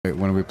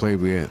When we play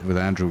with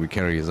Andrew, we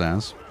carry his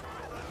ass.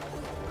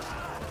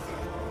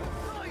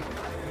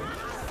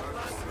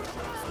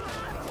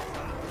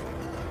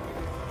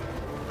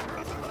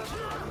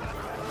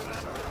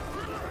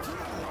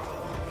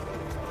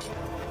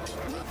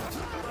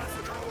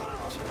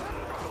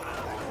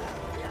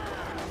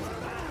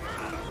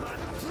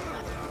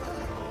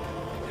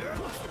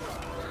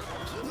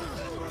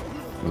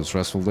 It was a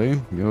stressful day.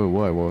 Yo,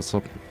 why? What's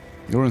up?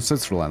 You're in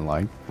Switzerland,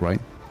 like,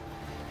 right?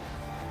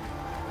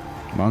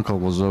 My uncle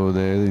was over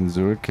there in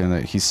Zurich,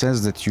 and he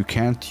says that you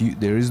can't.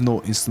 There is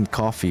no instant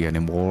coffee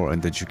anymore,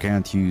 and that you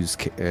can't use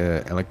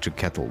electric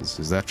kettles.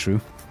 Is that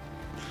true?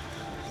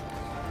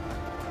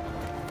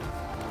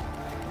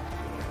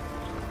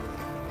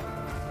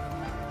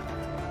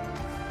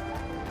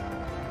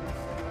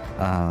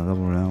 Double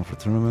round for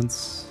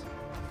tournaments.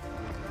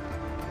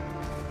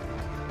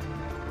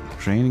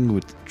 Training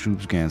with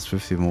troops gains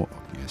 50 more.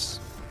 Yes.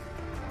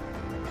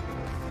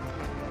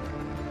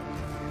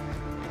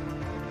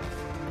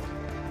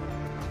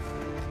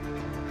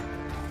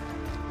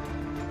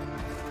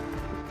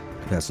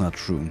 That's not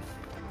true.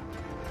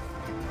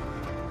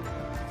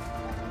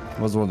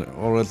 Was one,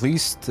 or at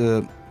least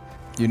you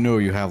know,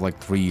 you have like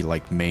 3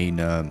 like main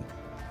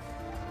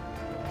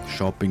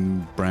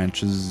shopping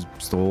branches,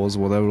 stores,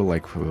 whatever,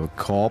 like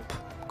Coop,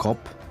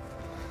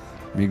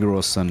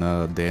 Migros, and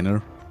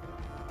Daner,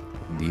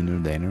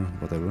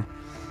 whatever.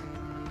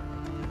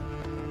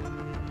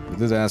 We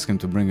did ask him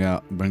to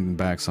bring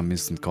back some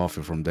instant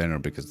coffee from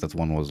Daner because that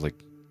one was like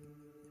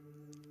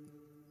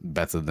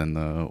better than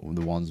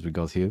the ones we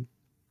got here.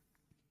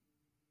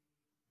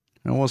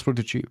 And it was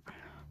pretty cheap.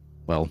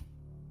 Well,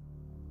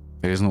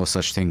 there is no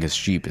such thing as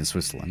cheap in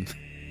Switzerland.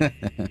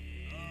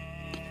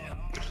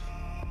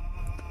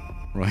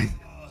 Right?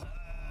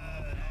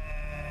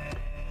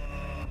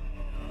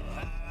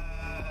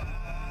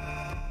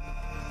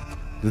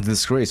 The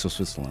disgrace of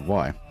Switzerland.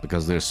 Why?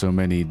 Because there's so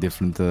many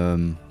different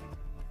you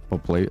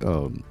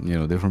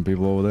know, different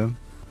people over there.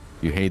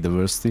 You hate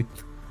diversity.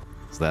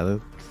 Is that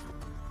it?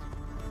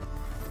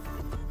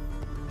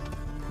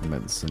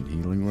 Medicine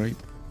healing rate.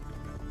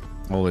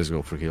 Always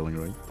go for healing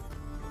rate.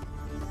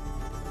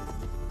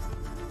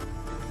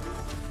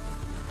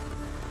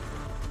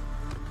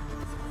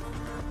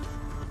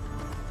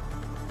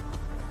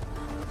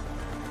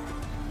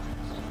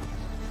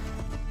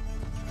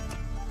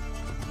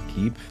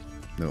 Keep?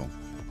 No.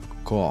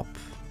 Co-op.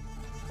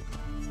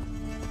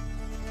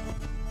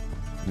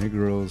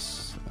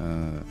 Negros,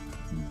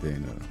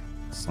 Dana.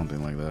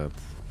 Something like that.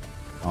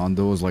 On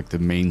those, like the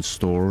main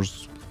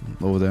stores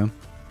over there.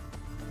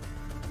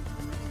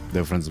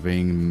 Difference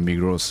being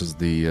Migros is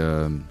the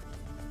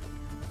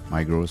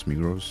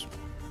Migros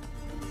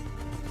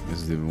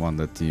is the one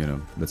that, you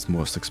know, that's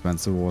most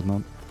expensive or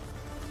whatnot.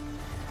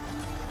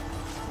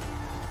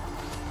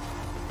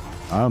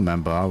 I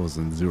remember I was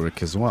in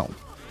Zurich as well.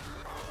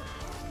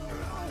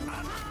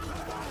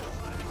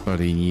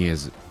 13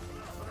 years.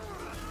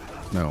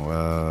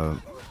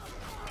 No,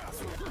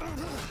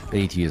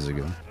 8 years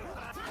ago.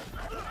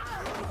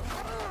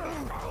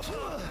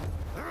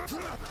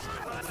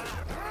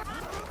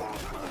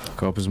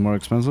 Coop is more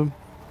expensive?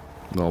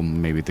 Well,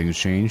 maybe things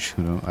change,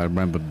 you know. I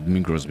remember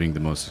Migros being the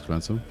most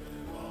expensive.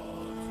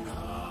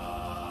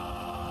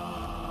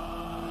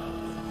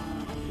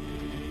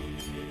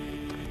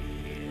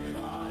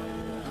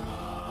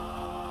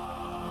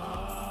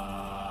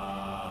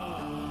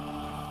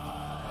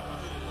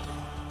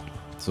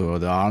 So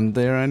aren't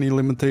there any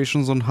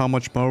limitations on how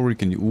much power we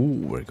can...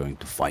 Ooh, we're going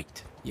to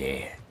fight.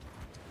 Yeah.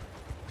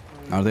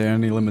 Are there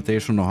any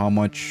limitation on how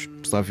much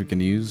stuff you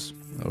can use?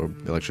 Or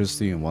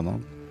electricity and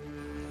whatnot?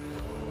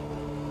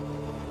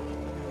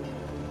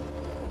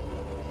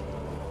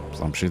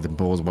 Some shit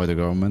imposed by the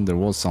government. There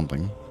was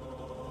something.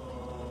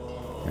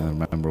 I can't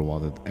remember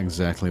what it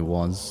exactly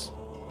was.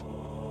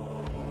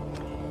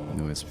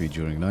 No SP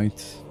during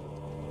night.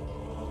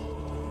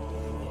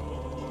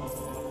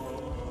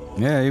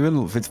 Yeah,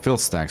 even with field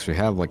stacks, we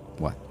have like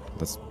what?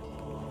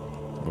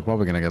 We're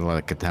probably gonna get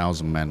like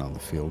 1,000 men on the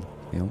field.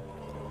 You know?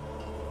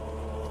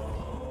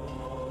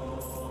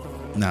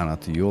 No,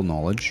 not to your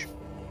knowledge.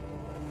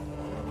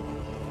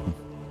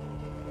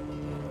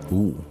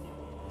 Ooh.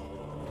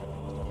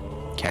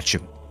 Catch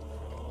him.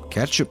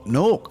 Catch him.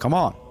 No, come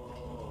on.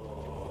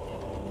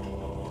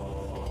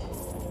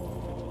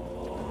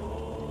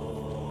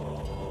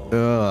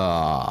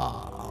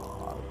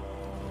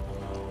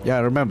 Yeah, I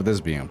remember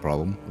this being a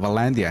problem.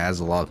 Valandia has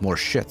a lot more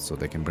shit, so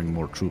they can bring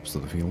more troops to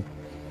the field.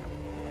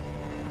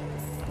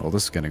 Oh,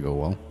 this is gonna go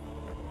well.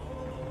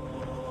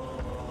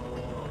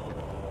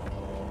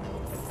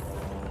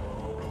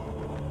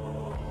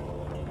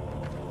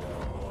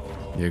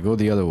 Yeah, go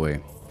the other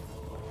way.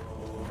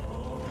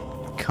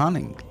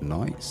 Cunning,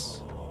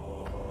 nice.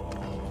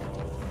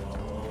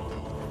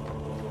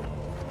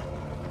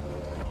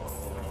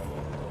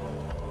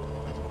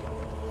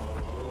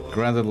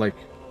 Granted, like,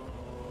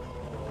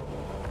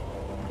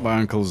 my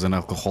uncle's an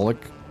alcoholic,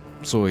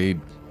 so he,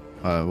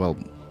 well,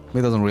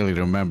 he doesn't really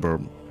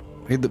remember.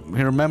 He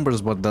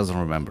remembers but doesn't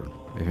remember,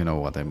 if you know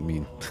what I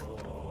mean.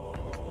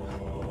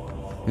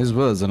 His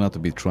words are not to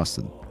be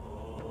trusted.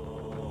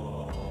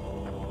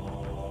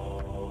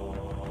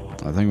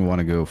 I think we want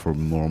to go for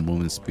more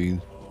movement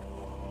speed.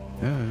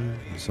 Yeah,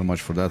 so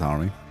much for that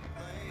army.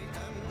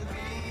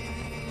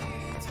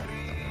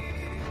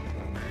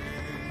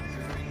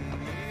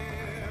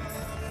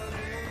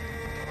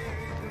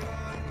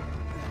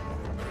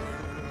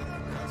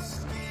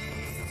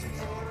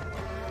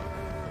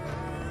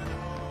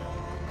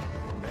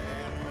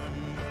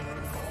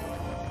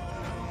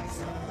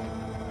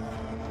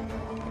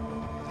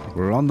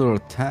 We're under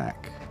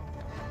attack.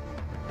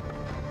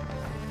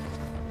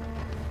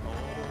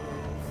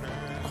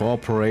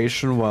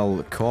 Cooperation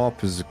while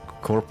co-op is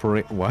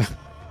corporate. What?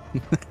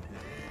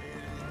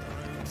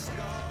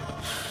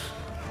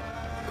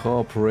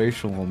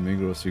 Cooperation while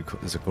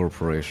Migros is a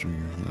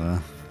corporation.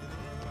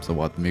 So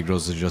what?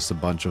 Migros is just a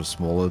bunch of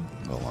smaller.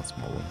 Well, not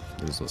smaller.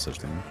 There's no such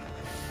thing.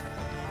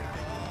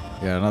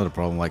 Yeah, another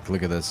problem. Like,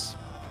 look at this.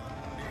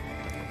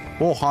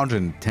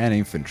 410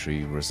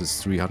 infantry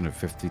versus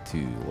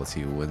 352. Let's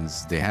see who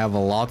wins. They have a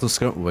lot of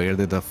skirmishers. Where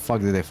did the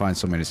fuck did they find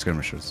so many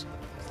skirmishers?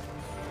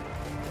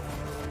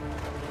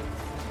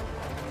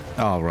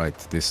 Oh, right.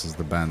 This is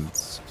the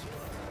bands.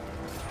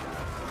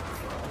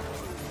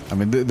 I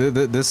mean,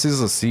 this is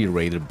a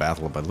C-rated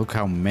battle, but look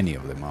how many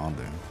of them are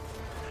there.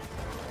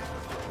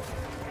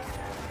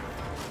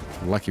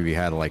 Lucky we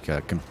had like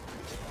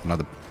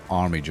another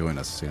army join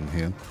us in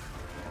here.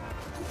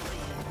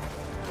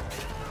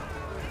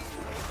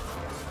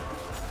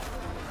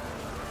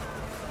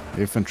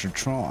 Infantry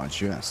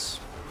charge, yes.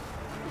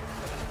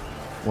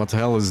 What the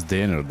hell is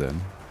dinner then?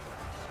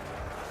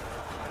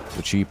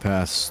 The cheap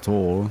ass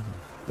store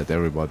that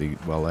everybody,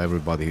 well,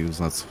 everybody who's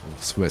not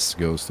Swiss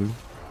goes to.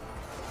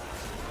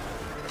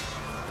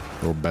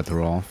 Or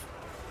better off.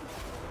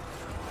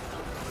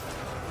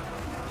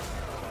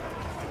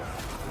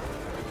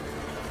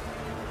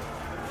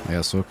 Hey,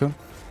 Asuka.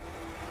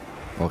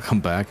 Welcome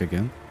back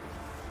again.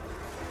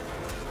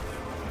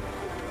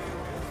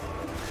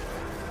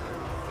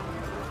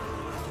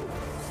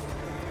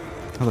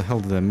 How the hell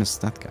did I miss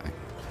that guy?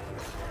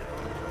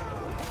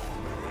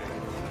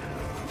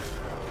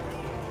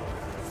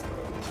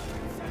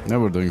 Now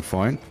we're doing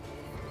fine.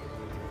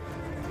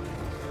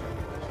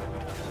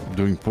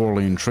 Doing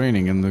poorly in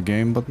training in the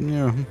game, but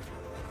yeah,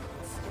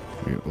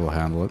 we'll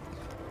handle it.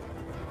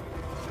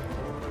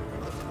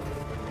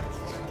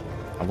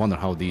 I wonder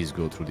how these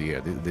go through the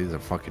air. These are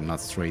fucking not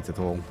straight at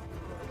all.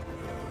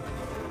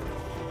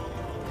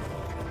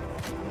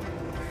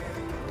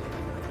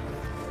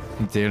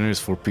 Dinner is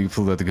for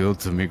people that go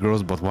to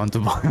Migros but want to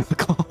buy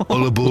alcohol.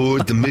 All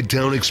aboard the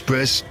Midtown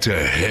Express to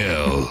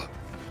hell.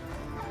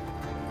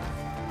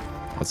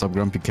 What's up,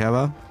 Grumpy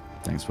Kava?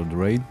 Thanks for the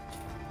raid.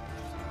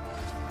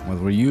 What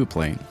were you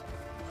playing?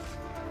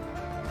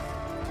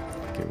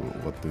 Okay,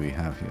 what do we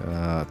have here?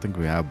 I think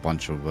we have a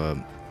bunch of...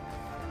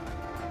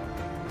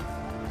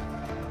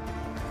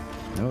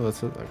 No,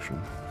 that's it, actually.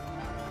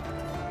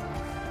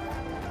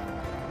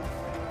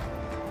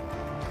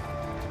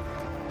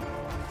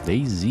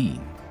 Daisy.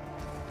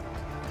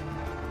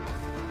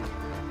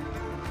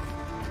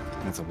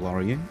 That's a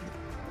blurry.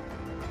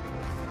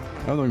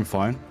 I'm doing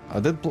fine.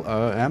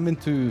 I'm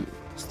into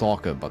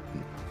Stalker, but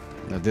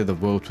I did a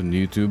vote on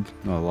YouTube.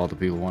 Not a lot of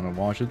people want to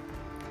watch it.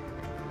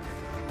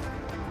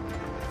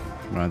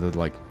 I did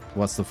like,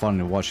 what's the fun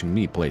in watching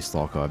me play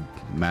Stalker? I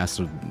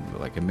mastered,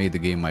 like, I made the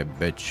game my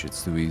bitch.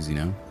 It's too easy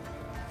now.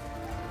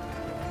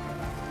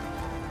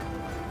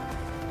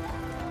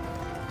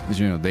 But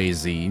you know,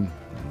 Daisy.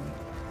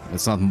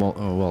 It's not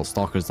well,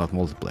 Stalker's not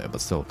multiplayer, but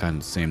still kind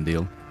of the same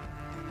deal.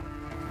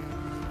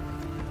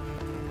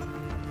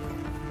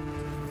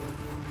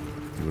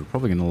 We're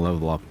probably gonna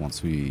level up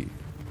once we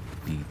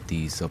beat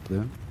these up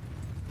there.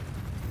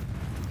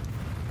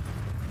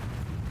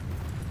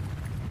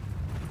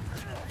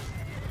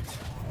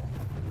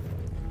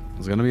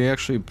 It's gonna be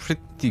actually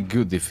pretty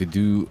good if we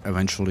do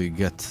eventually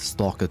get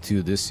Stalker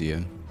 2 this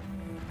year.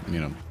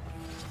 You know,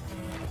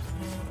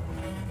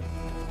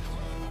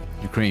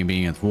 Ukraine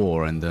being at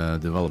war and the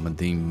development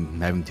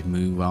team having to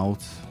move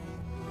out.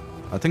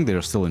 I think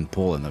they're still in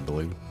Poland, I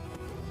believe.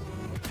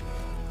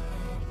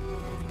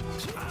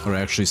 Or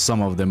actually,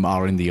 some of them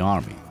are in the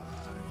army.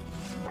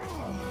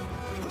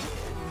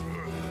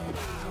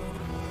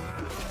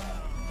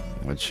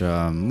 Which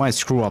might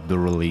screw up the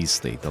release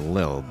date a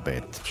little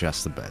bit,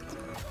 just a bit.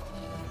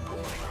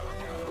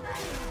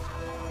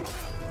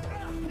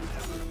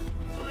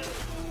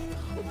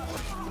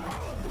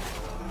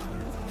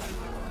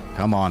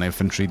 Come on,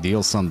 infantry,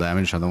 deal some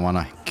damage. I don't want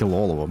to kill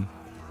all of them.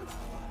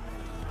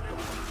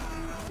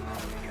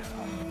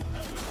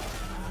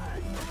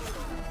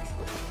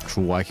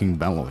 True Viking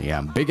battle,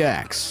 yeah, big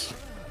axe.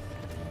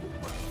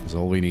 That's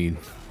all we need.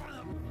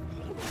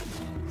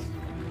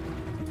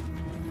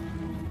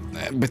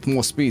 A bit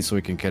more speed so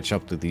we can catch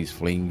up to these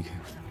fleeing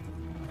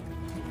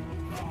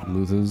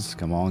looters.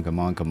 Come on, come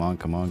on, come on,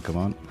 come on, come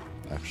on.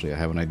 Actually, I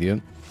have an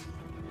idea.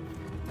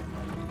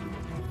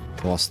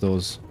 Toss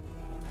those.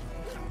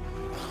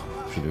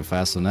 Should be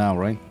faster now,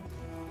 right?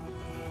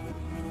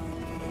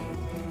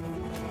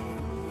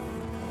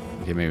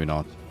 Okay, maybe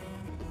not.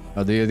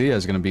 The idea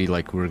is gonna be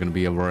like we're gonna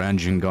be a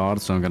Varangian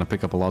guard, so I'm gonna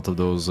pick up a lot of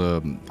those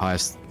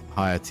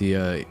higher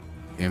tier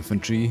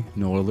infantry,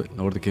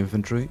 Nordic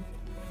infantry,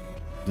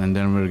 and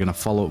then we're gonna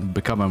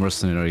become a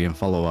mercenary and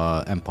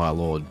follow Empire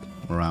Lord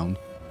around.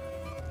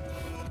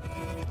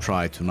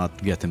 Try to not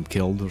get him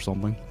killed or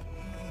something,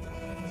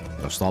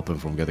 or stop him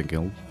from getting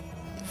killed.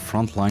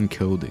 Frontline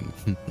coding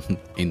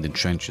in the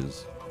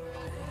trenches.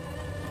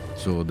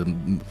 So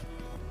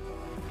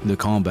the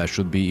combat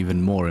should be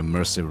even more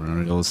immersive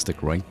and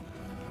realistic, right?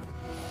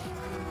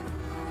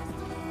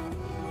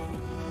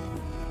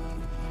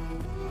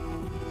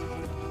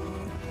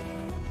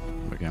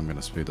 Okay, I'm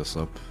gonna speed this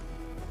up.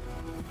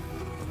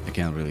 I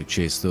can't really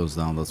chase those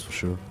down, that's for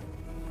sure.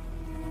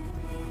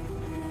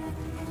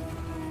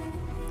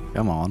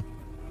 Come on.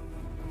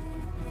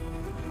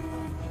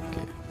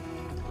 Okay.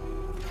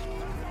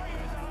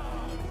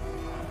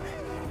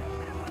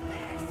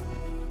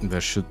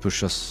 That should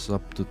push us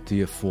up to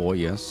tier 4,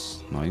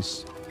 yes.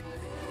 Nice.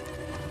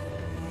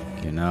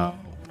 Okay, now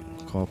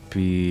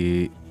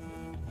copy.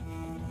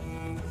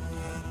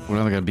 We're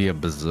not gonna be a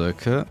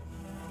berserker,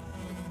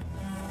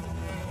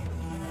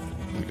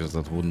 because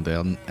that wouldn't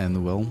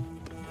end well.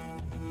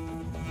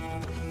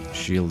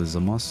 Shield is a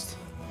must.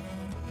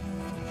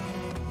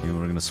 Okay,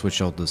 we're gonna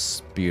switch out the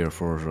spear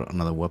for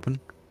another weapon.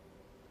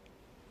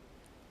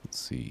 Let's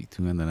see,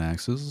 two-handed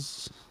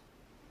axes.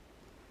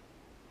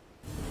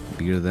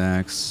 Beard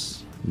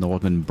axe,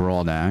 Northmen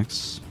broad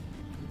axe.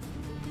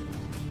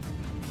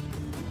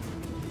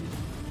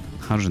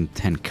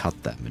 110 cut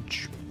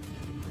damage.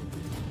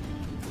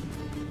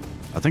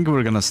 I think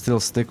we're gonna still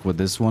stick with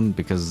this one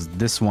because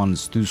this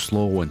one's too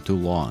slow and too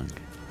long.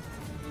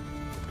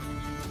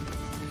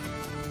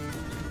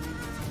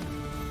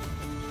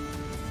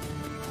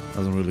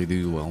 Doesn't really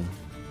do well.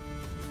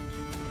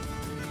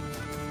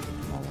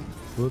 While on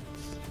foot,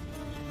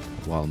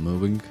 while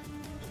moving.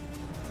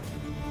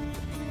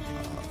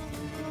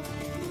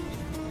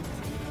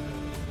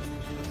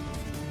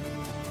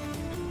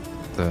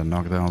 The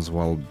knockdowns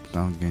while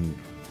down gain.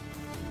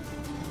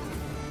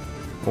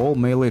 All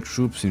melee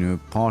troops in your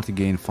party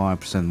gain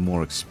 5%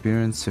 more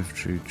experience.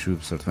 Infantry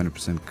troops are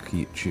 20%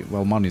 key.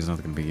 Well, money is not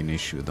going to be an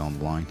issue down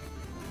the line.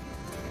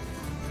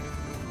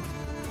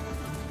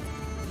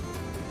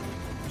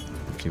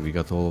 Okay, we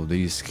got all of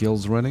these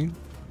skills ready.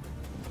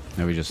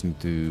 Now we just need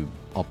to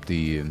up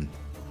the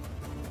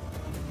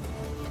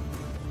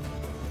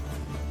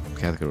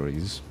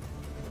categories.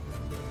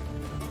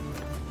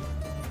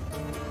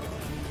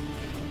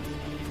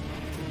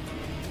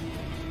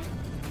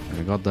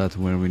 I got that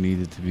where we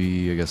needed to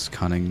be, I guess,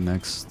 cunning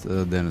next,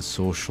 then a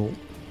social.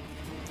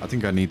 I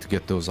think I need to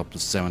get those up to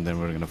 7, then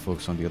we're gonna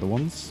focus on the other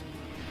ones.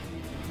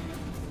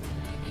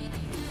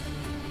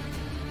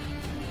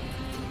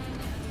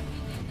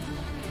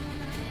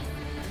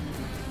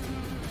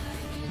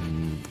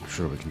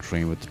 Sure, we can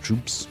train with the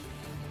troops.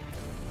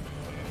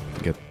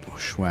 Get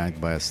schwagged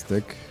by a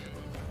stick.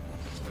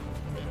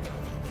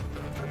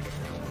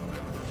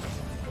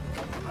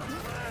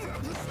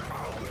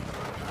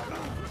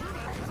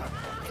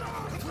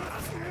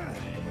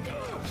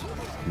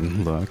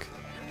 Look.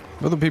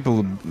 What do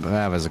people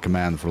have as a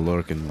command for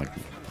lurking? Like,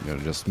 you know,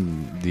 just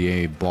the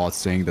A bot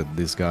saying that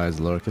this guy is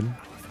lurking?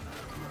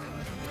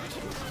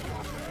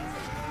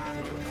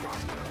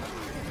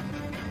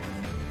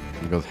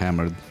 We got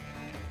hammered.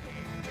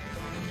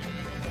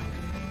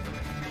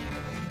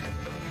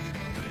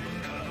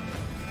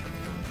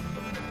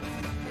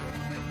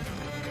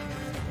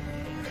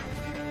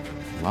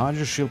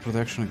 Larger shield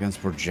protection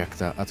against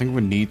projectile. I think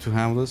we need to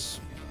have this.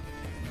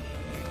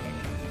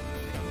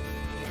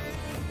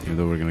 Even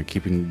though we're gonna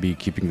be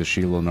keeping the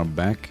shield on our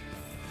back.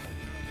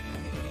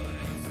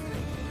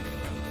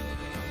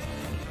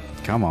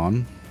 Come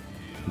on.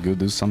 Go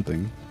do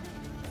something.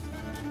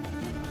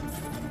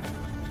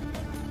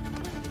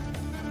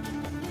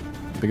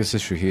 Biggest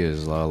issue here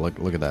is,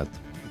 look at that.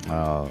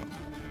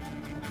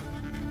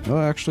 No,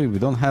 actually, we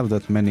don't have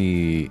that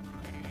many.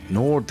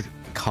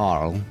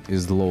 Carl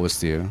is the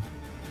lowest tier.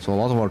 So a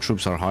lot of our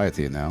troops are higher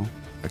tier now.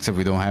 Except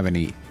we don't have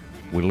any.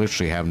 We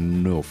literally have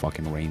no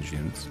fucking range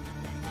units.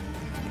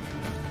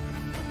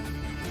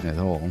 At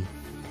all.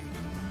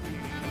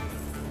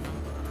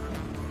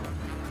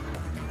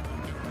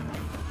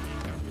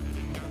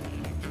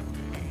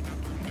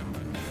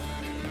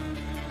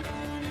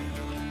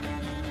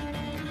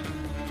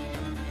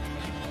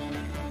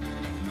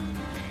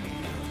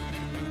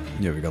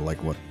 Yeah, we got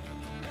like what?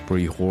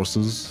 3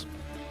 horses?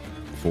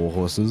 4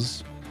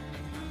 horses?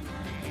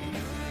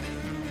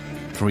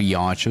 3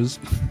 archers?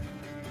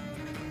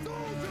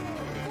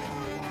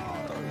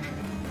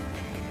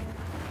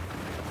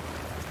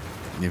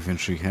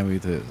 Infantry heavy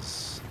it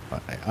is.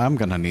 I'm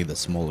gonna need a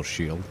smaller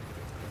shield.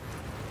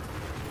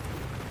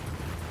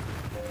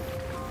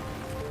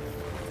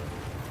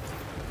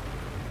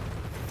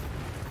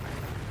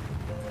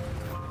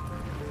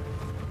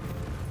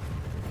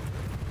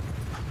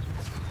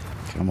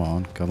 Come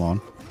on, come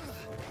on.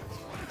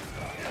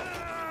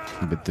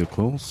 A bit too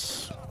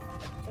close.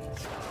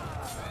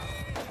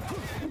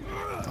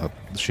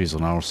 She's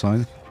on our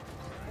side.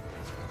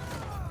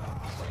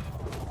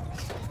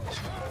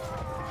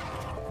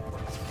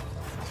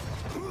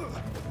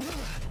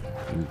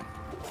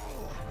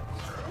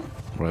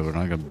 Right, we're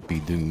not gonna be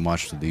doing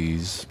much to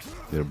these.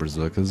 They're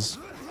berserkers.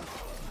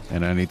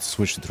 And I need to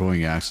switch the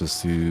throwing axes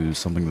to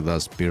something that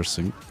does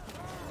piercing.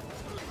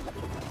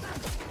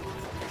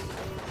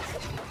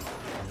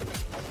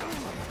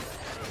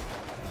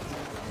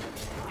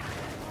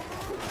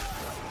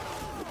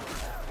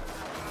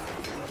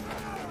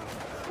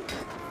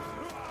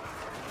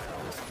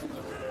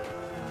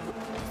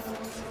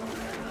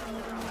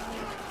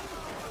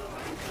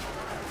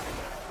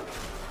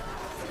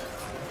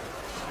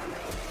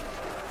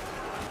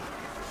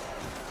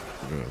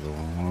 I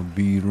don't want to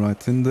be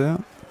right in there.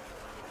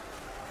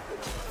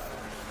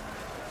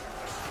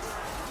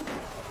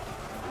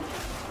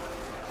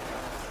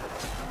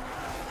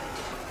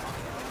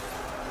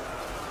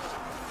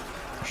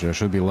 Actually, I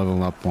should be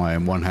leveling up my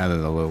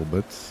one-handed a little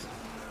bit.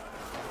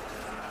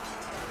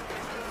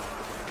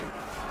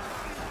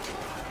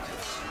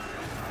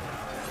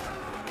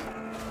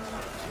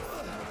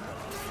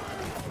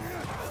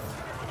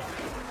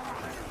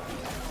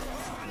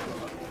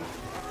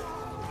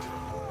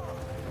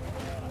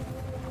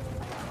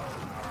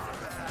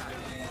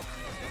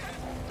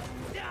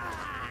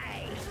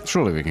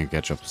 Surely we can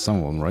catch up to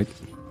some of them, right?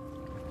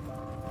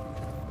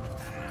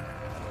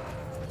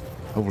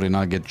 Hopefully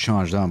not get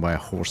charged down by a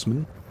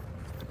horseman.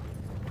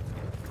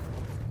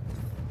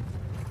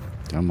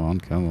 Come on,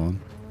 come on.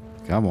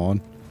 Come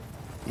on.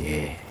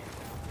 Yeah.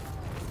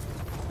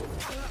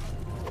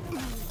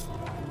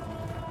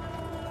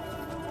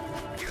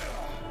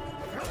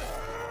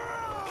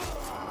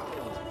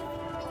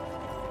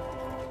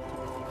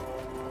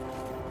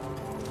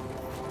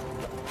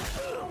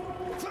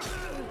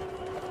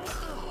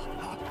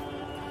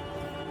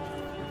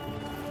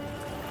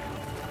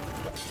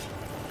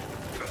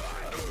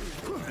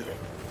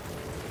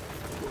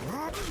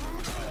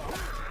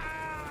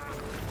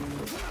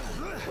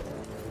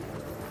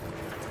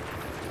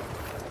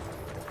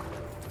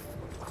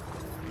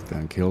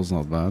 Kills,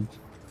 not bad.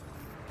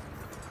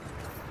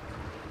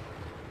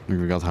 I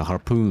think we got a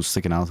harpoon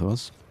sticking out to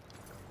us.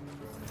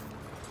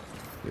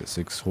 We got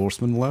 6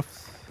 horsemen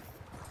left.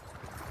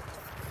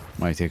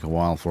 Might take a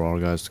while for our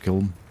guys to kill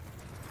them.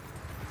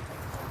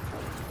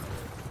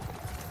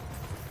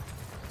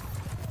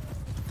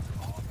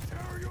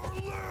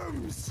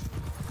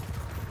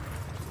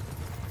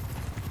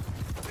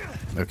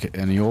 Okay,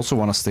 and you also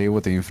want to stay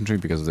with the infantry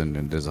because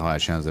then there's a high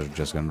chance they're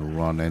just gonna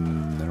run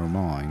in. Never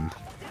mind.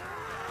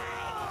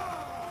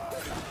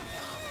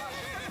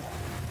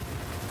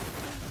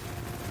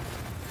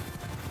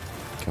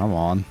 Come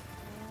on.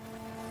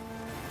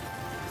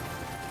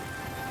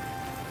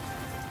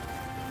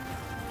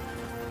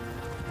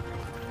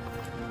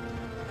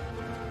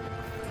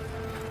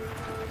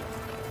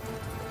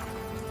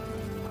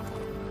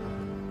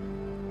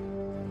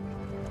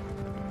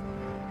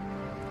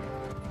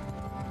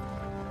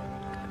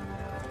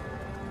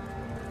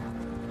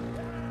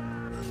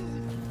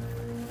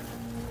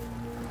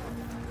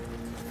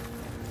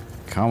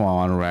 Come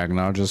on,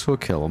 Ragnar, just go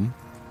kill him.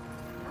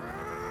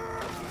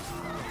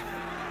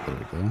 There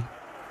we go.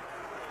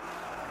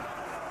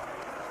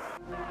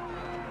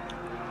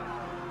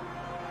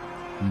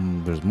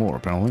 There's more,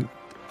 apparently.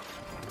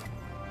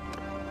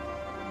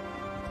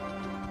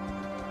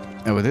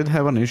 And we did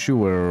have an issue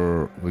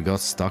where we got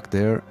stuck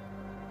there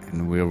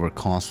and we were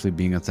constantly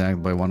being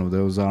attacked by one of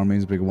those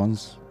armies, big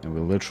ones. And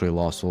we literally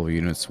lost all the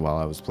units while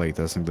I was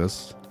playtesting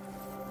this.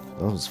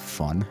 That was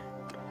fun.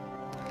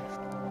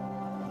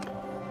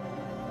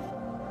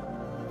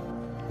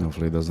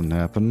 Hopefully it doesn't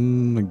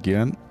happen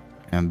again.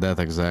 And that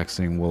exact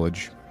same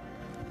village.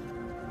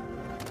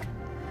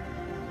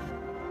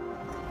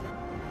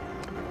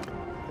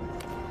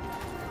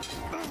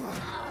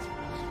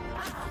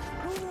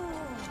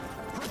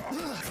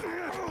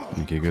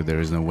 Okay, good. There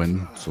is no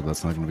wind, so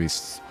that's not going to be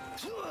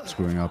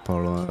screwing up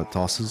our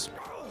tosses.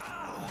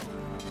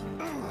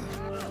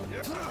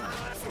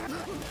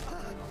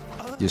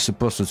 You're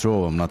supposed to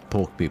throw them, not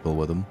poke people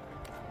with them.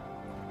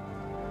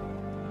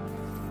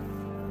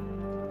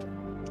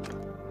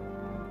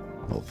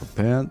 Well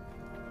prepared.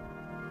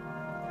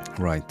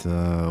 Right,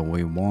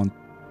 we want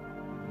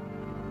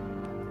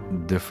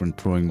different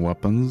throwing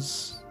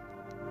weapons.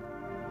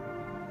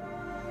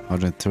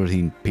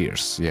 113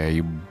 pierce. Yeah,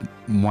 you're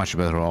much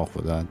better off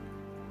with that.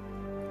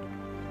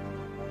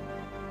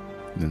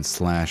 Then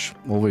slash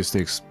always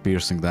takes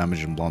piercing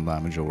damage and blunt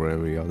damage over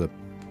every other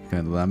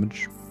kind of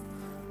damage.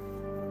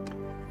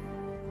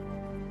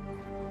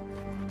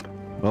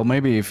 Well,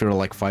 maybe if you're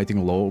like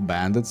fighting low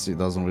bandits, it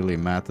doesn't really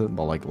matter,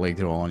 but like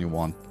later on you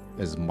want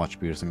as much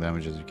piercing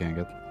damage as you can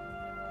get.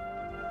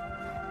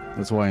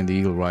 That's why in the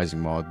Eagle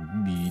Rising mod,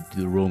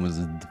 the Romans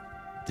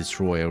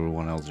destroy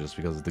everyone else just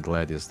because the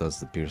Gladius does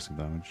the piercing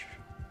damage.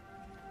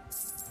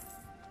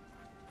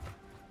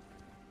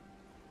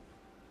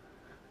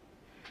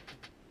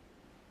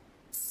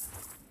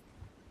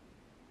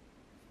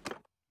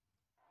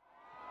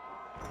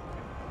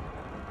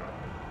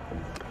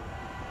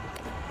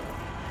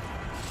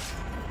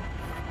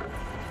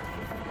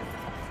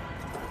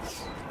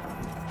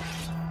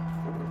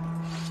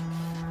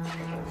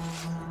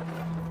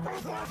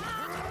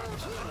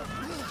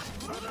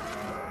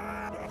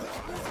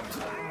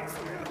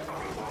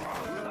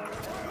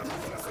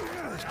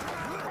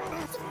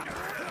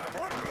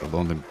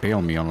 don't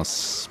impale me on a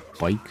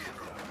spike.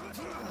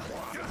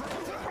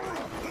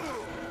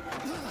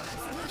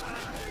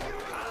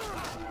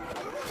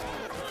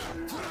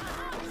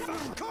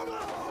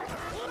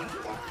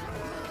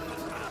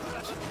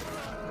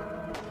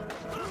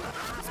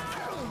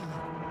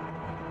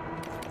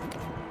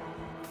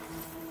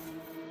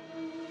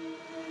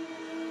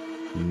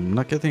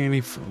 Not getting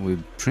any. We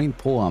trained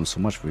polearms so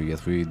much, we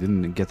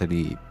didn't get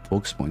any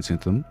focus points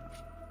into them.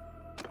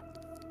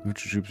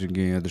 Which troops you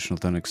gain additional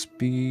 10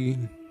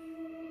 XP.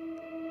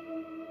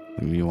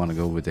 And you want to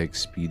go with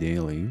XP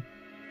daily.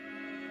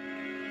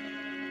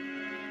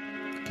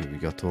 Okay, we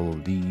got all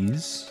of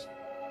these.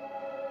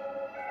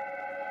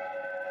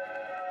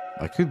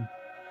 I could.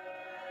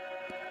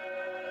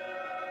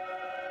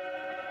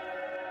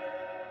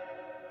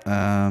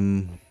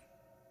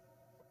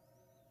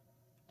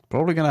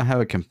 Probably gonna have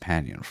a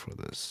companion for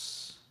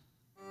this.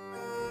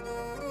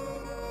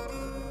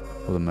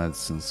 For the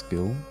medicine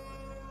skill.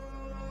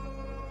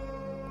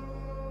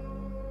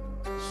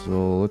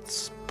 So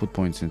let's put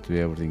points into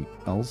everything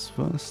else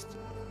first.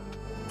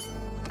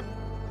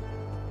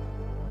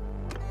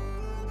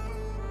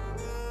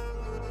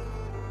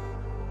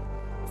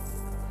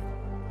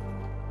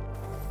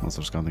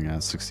 Monster counting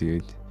at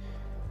 68.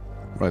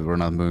 Right, we're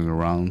not moving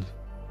around.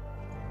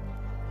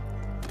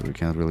 So we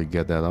can't really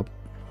get that up.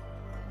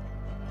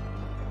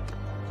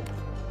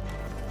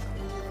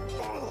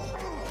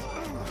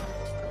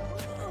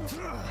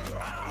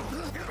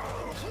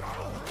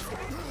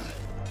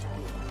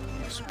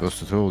 Supposed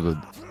to tell that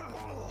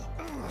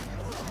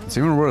it's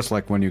even worse,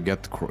 like when you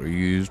get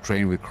you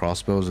train with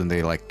crossbows and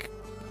they like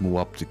move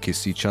up to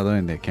kiss each other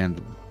and they can't,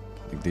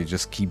 like, they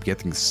just keep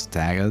getting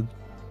staggered.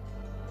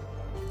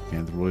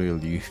 Can't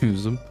really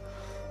use them.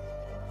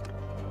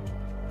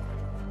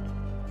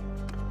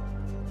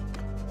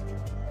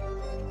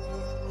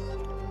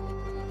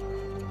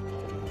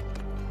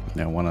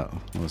 Yeah, I wanna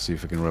see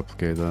if I can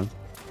replicate that.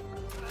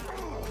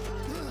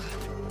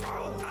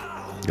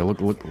 Yeah,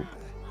 look.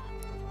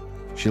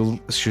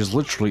 She's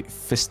literally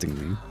fisting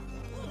me.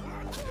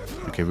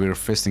 Okay, we're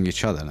fisting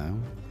each other now.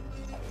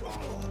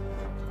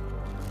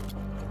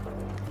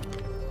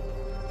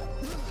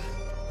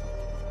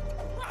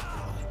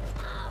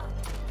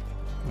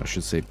 I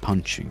should say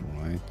punching,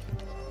 right?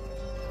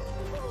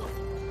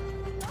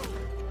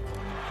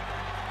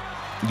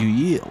 You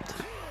yield.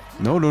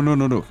 No.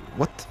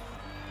 What?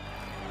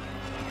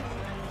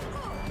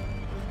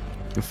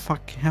 You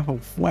fuck have a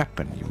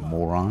weapon, you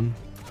moron.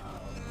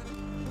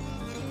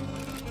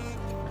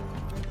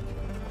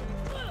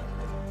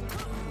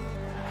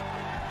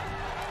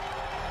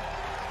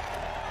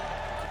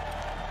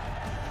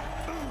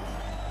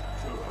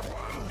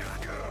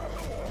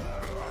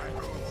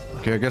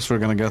 Okay, I guess we're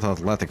gonna get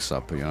athletics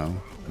up, you know.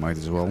 Might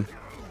as well.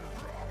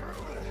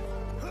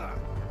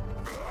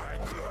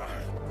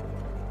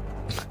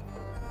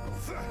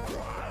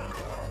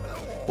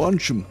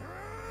 Punch him.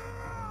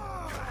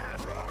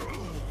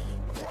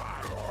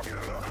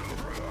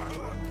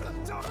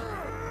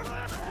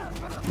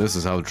 This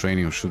is how the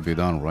training should be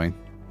done, right?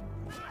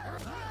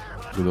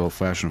 Good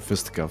old-fashioned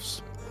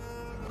fisticuffs.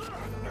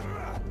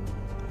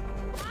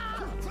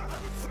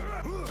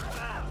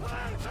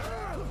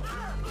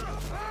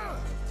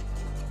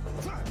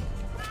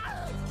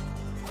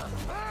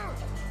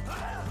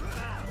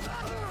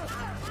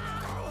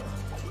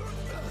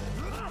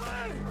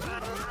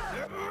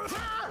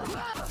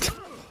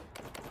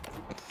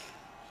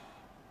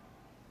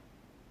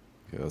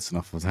 That's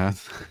enough of that.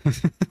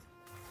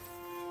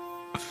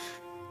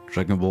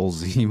 Dragon Ball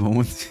Z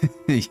moment.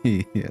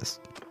 Yes.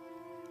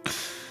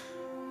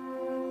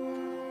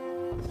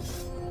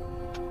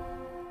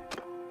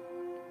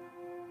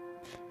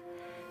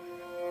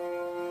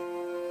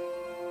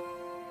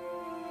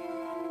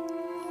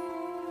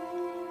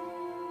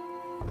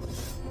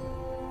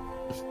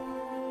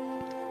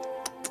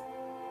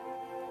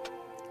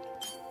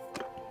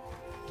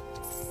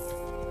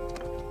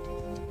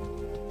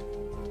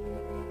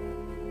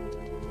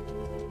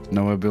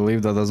 No, I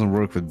believe that doesn't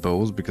work with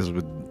bows, because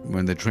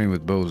when they train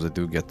with bows, they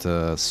do get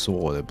a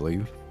sword, I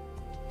believe.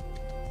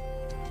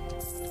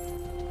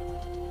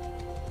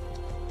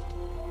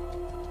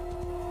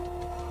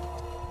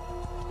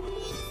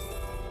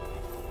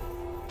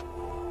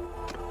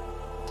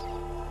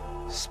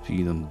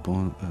 Speed and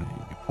bond.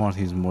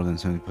 Party is more than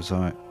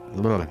 70%.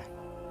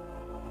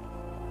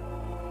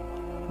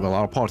 Well,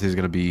 our party is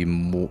gonna be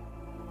more.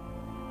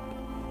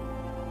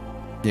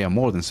 Yeah,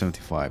 more than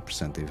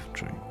 75%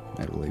 infantry,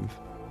 I believe.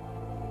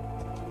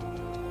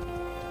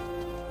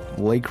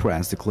 Lake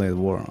Rats declared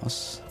war on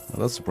us.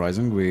 Well, that's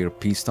surprising. We're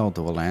pieced out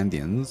the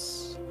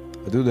Varangians.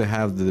 I do they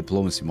have the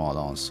diplomacy mod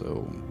on,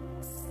 so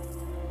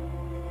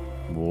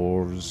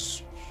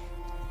wars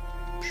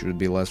should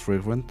be less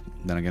frequent.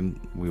 Then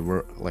again, we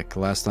were like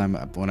last time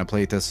when I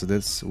play tested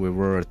this, we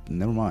were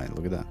never mind.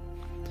 Look at that.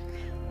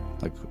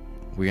 Like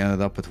we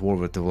ended up at war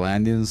with the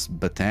Varangians,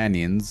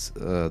 Battanians,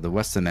 the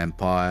Western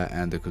Empire,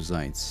 and the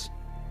Kuzites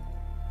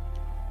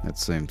at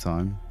the same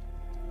time.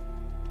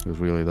 It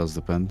really does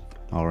depend.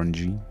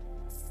 RNG.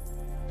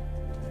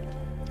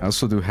 I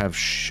also do have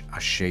a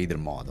shader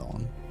mod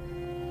on.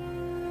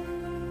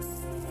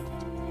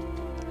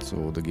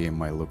 So the game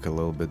might look a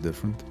little bit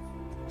different.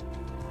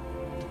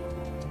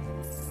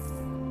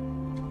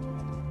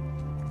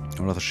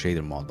 Or not a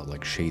shader mod, but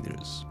like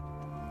shaders,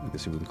 I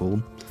guess you would call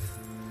them.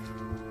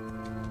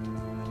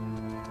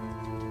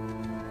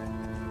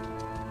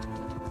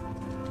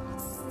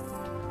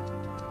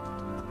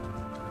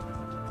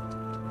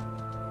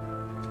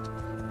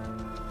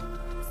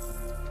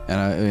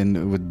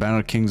 And with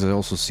Banner Kings, I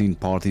also seen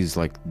parties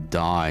like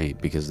die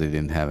because they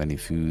didn't have any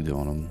food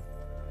on them.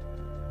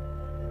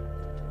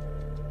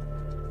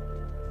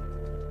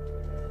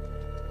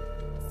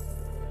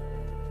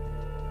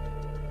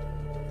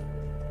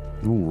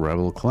 Ooh,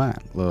 Rebel Clan.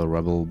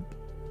 Rebel...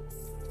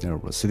 Yeah,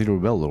 City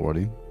rebelled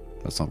already.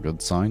 That's not a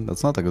good sign.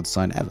 That's not a good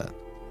sign ever.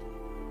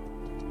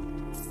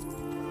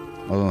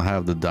 I don't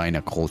have the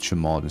Dyna Culture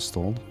mod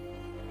installed.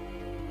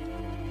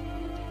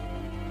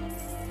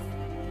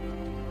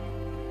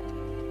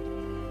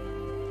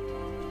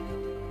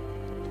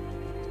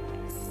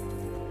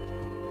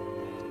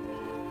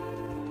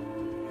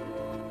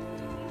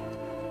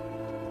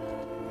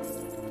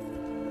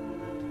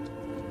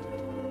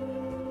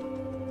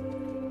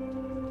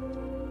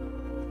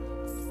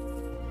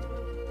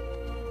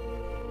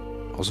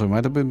 Also, it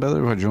might have been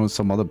better if I joined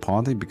some other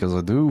party, because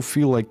I do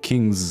feel like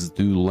kings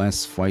do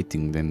less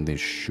fighting than they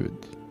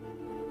should.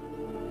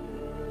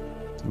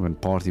 When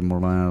party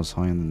morale is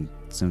higher than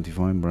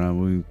 75,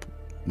 moving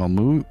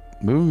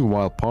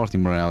while party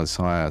morale is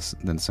higher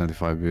than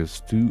 75 gives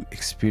 2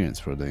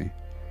 experience per day.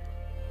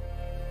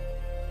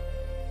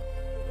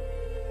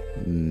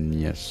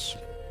 Yes.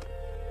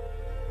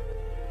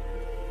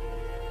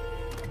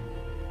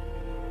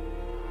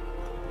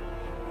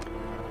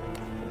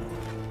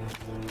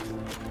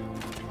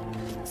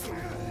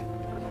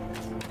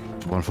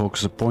 One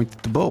focus a point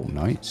at the bow,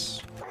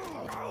 nice.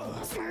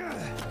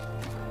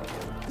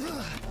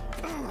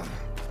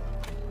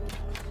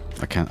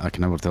 I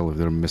can never tell if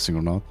they're missing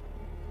or not.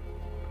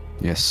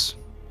 Yes.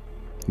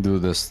 Do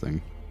this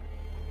thing.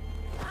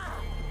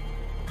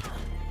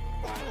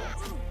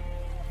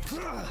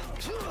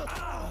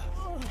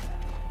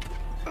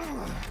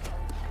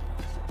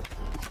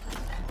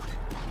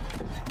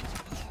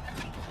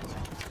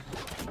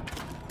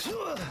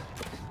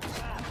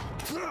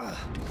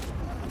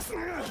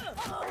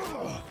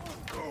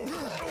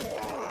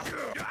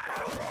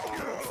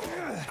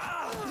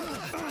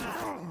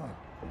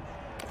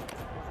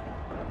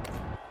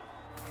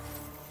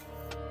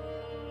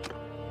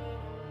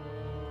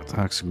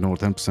 Attacks ignore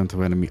 10%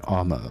 of enemy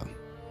armor.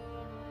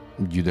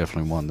 You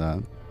definitely want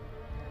that.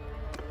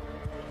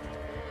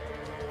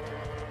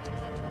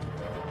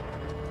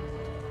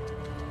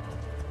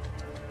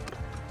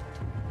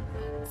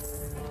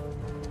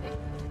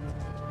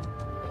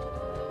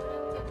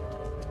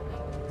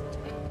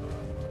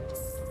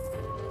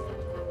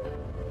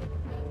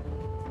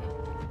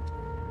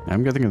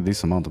 I'm getting a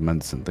decent amount of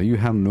medicine. Do you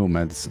have no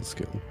medicine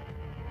skill?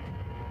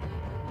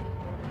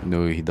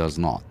 No, he does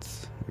not.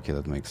 Okay,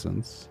 that makes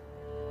sense.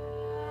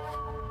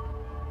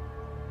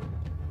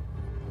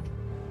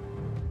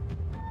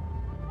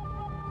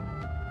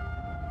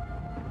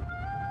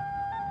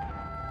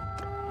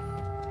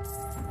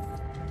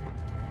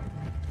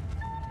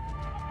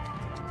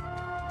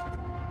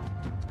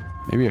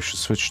 Maybe I should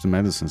switch to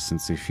medicine,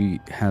 since if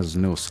he has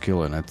no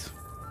skill in it,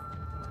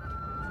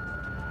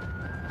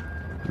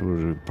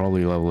 we'll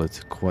probably level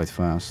it quite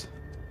fast.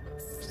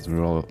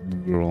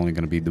 We're only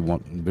gonna be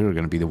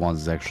the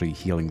ones actually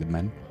healing the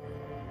men.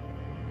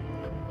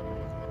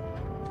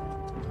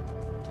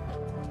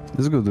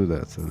 Let's go do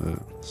that.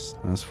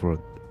 As for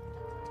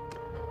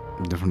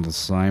a different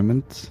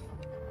assignment.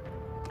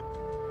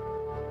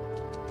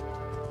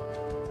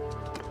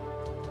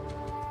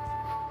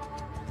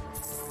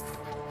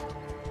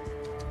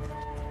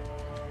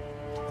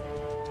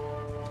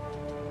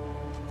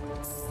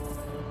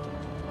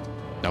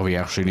 Now we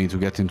actually need to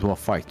get into a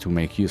fight to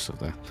make use of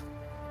that.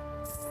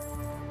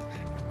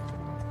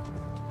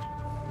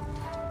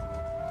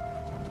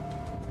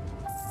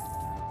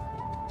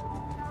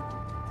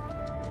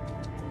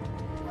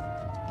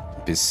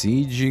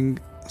 Besieging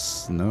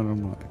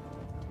Northmen.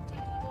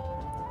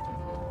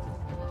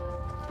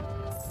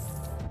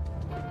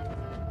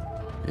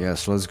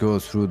 Yes, let's go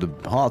through the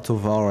heart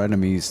of our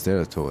enemy's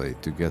territory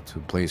to get to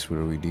a place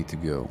where we need to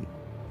go.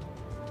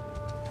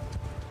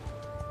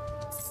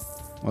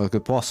 What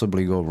could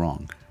possibly go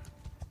wrong?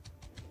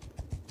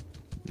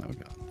 Oh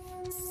god.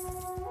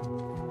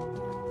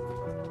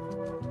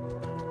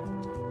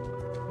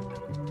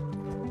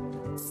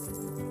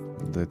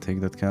 Did they take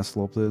that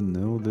castle up there?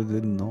 No, they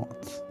did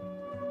not.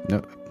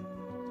 No.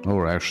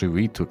 Or actually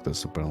we took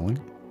this apparently.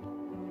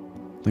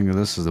 I think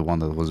this is the one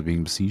that was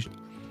being besieged.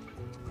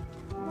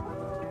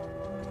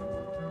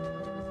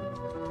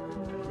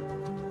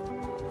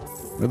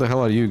 Where the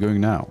hell are you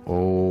going now?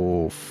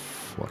 Oh,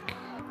 fuck.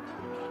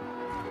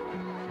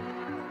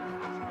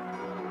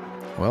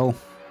 Well,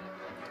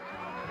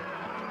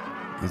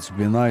 it's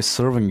been nice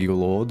serving you,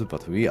 Lord,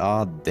 but we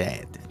are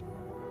dead.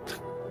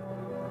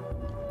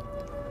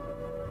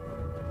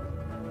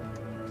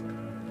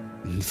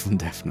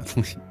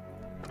 Definitely.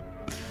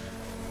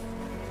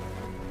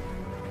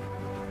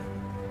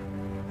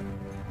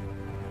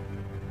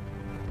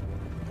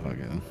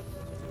 Okay.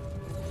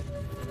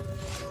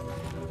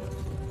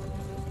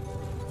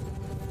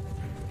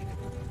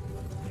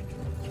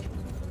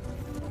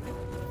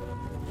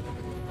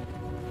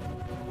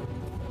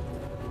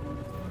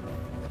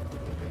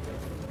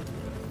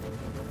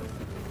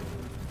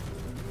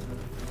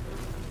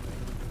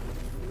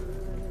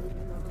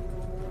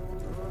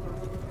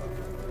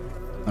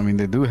 I mean,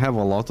 they do have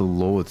a lot of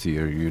lower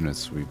tier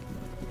units.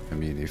 I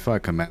mean, if I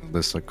command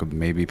this, I could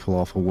maybe pull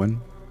off a win.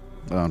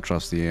 I don't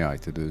trust the AI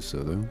to do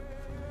so, though.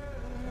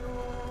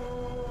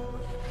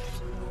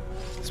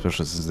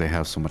 Especially since they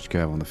have so much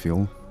cav on the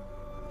field.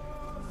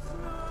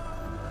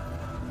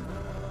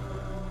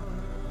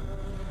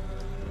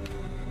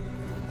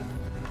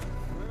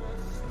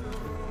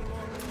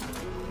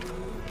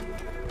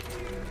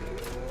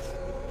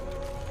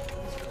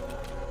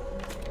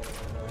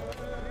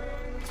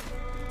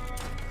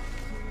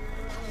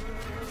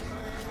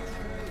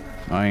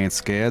 I ain't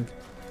scared.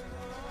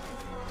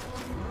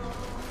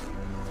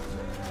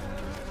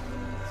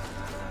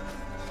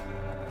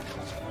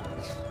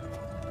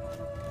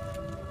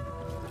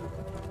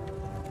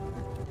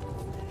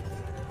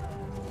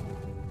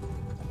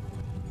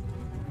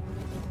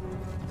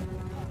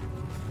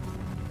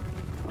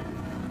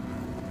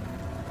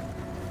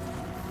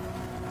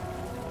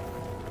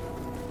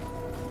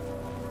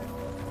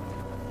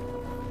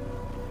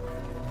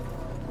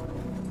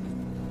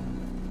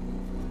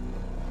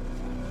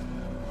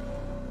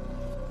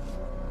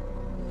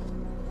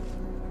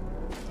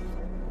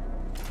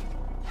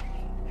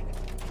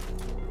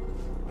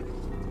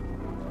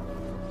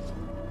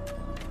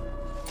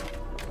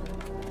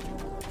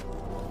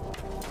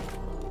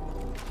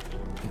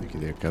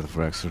 The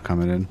cataphracts are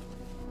coming in.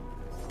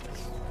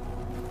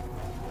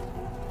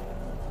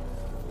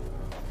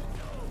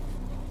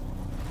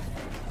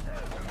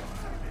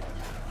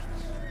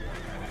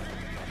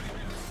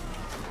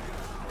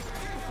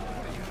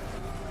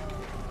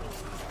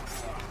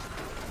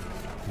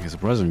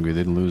 Surprisingly, we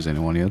didn't lose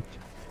anyone yet.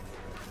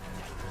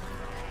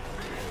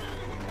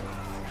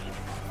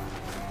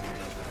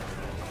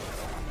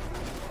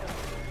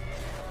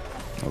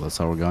 Oh, that's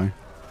our guy.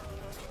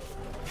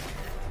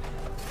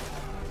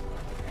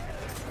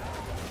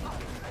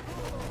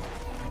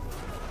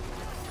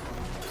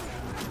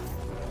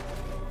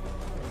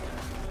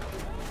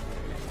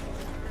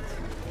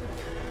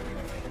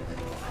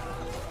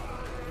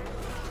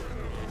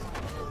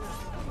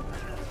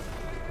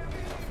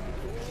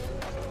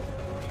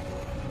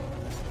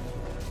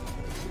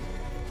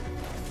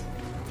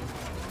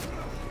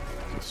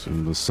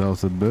 In the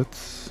south a bit.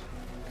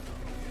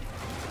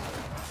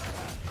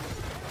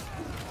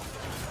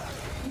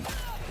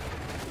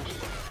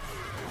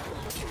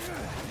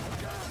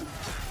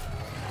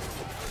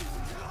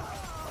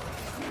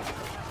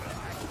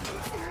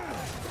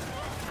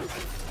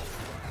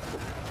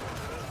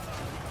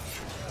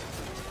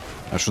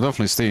 I should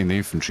definitely stay in the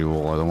infantry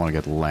wall. I don't want to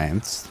get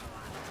lanced.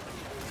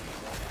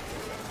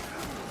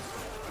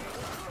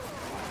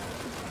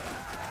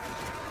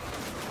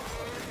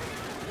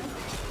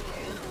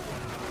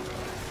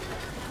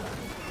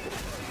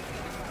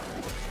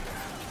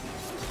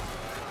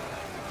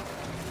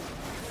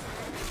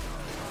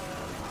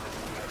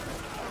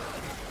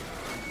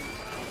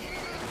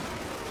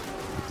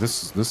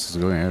 This is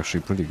going actually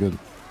pretty good,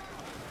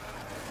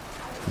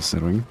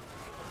 considering.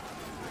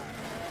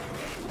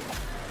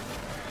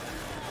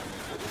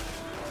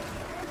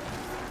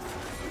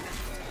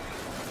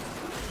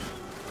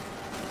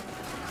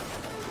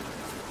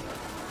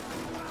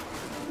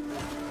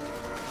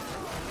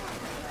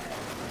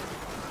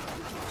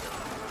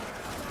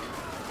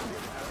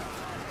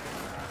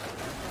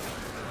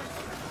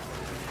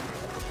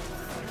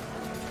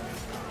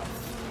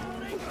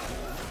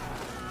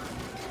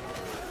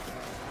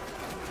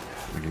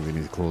 We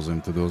need to close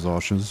into those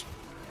archers.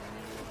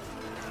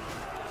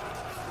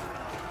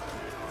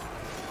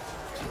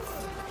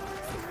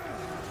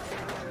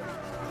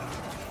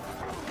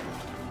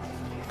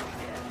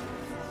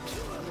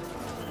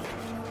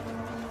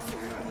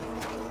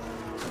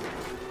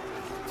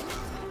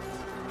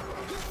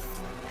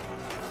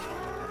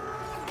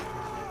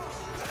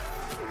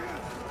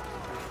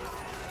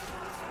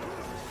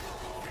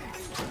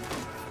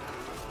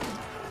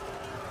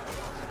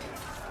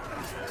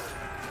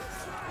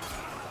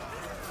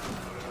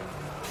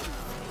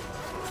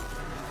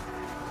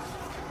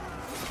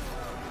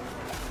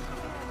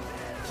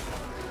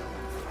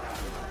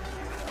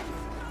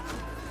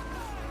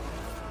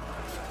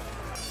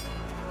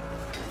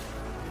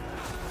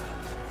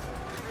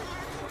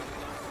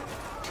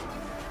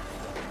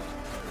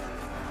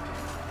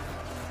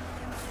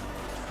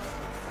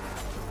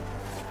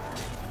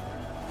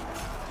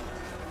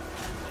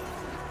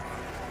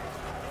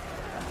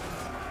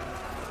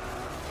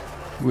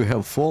 We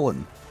have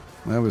fallen.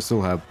 Well, we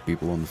still have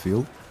people on the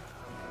field.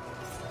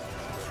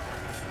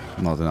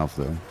 Not enough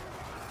though.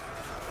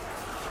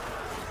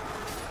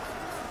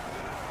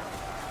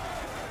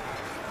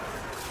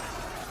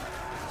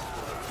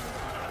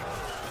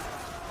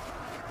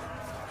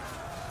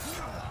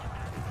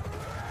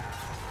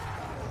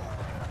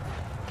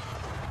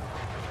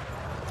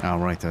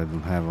 Alright, I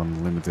don't have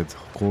unlimited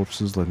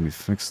corpses. Let me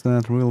fix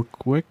that real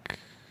quick.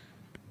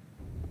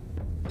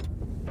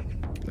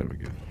 There we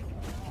go.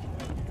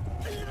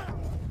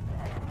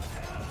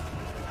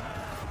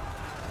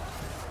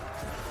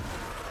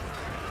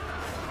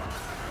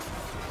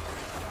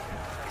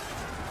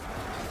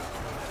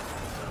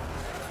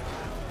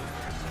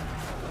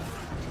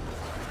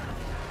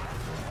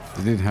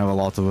 They didn't have a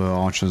lot of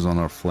archers on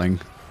our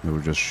flank. They were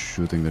just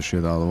shooting the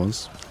shit out of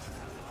us.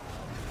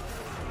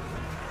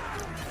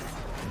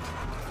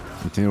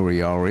 In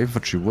theory, our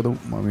infantry would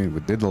have... I mean, we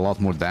did a lot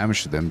more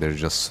damage to them.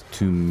 There's just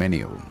too many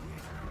of them.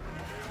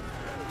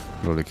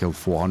 We already killed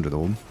 400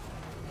 of them.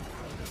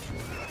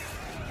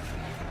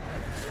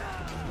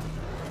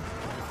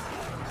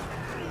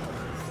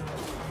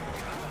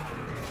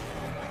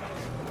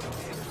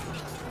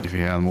 If we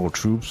had more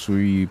troops,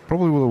 we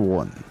probably would have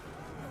won.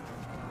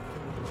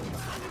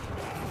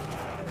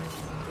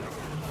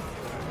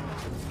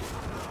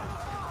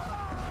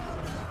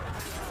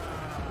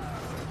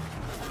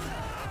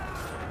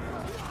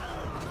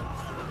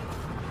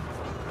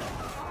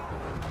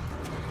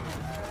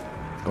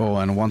 Oh,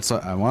 and once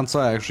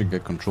I actually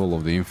get control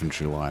of the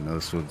infantry line,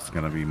 this is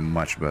gonna be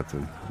much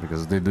better,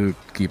 because they do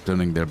keep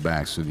turning their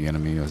backs to the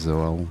enemy as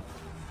well.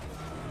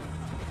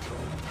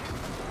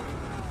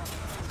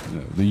 You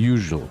know, the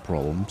usual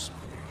problems.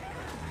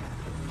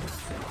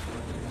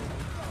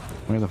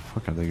 Where the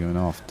fuck are they going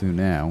off to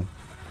now?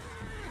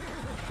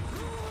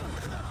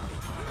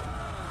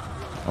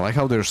 I like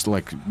how they're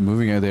like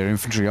moving their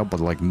infantry up, but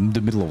like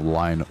the middle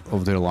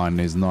of their line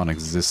is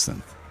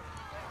non-existent.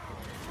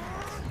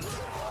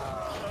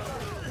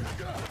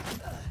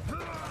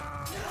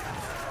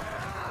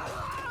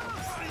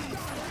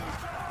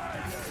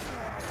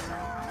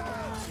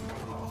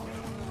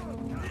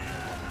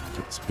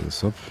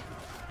 Up.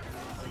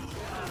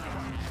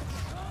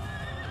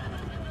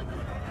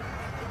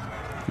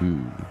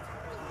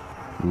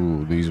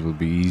 Ooh, these will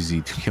be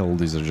easy to kill.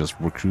 These are just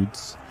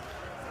recruits.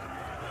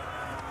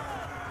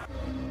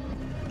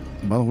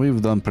 But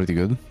we've done pretty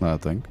good, I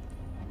think.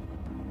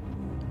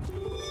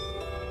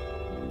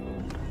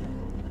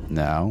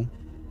 Now,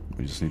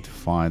 we just need to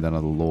find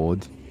another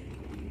lord.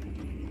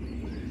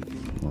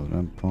 Lord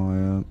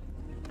Empire.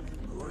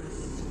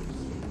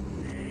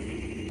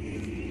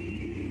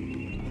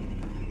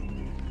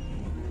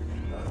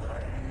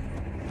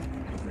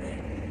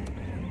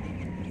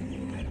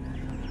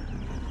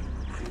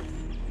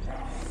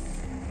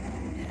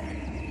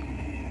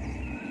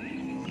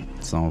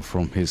 Someone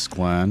from his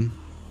clan.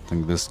 I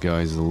think this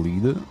guy is the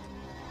leader.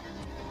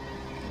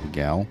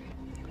 Gal.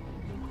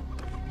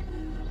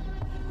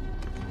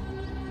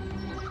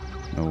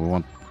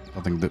 No,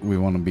 I think that we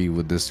want to be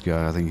with this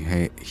guy. I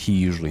think he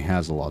usually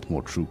has a lot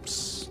more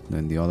troops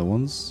than the other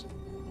ones.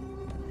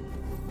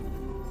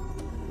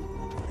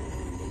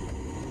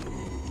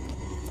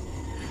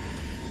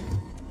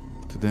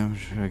 To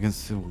damage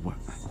against the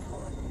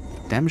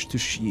damage to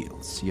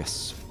shields.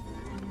 Yes.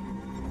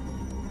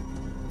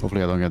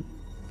 Hopefully I don't get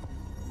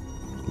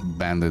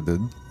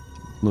bandited,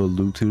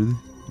 looted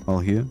all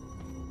here.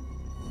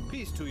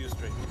 Peace to you,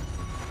 stranger.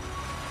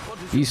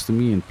 Peace to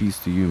me and peace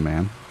to you,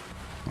 man.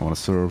 I want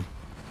to serve.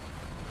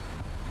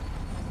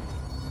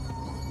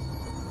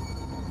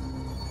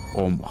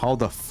 How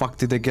the fuck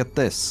did they get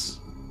this?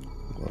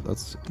 Well,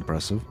 that's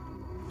impressive,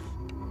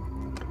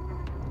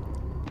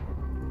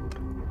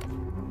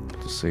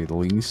 to say the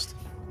least.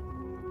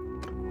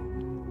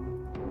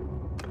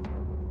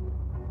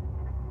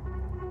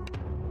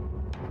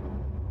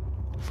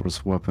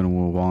 First weapon,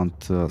 we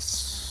want a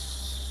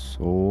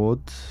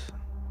sword.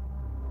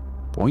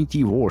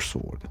 Pointy war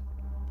sword.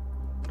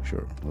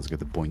 Sure, let's get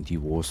the pointy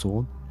war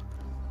sword.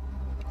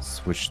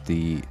 Switch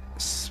the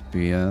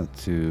spear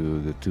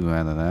to the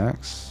two-handed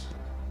axe.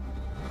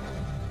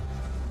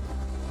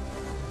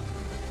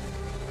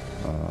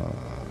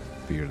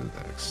 Bearded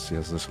axe,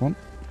 yes, this one.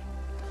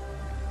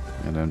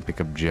 And then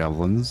pick up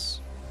javelins.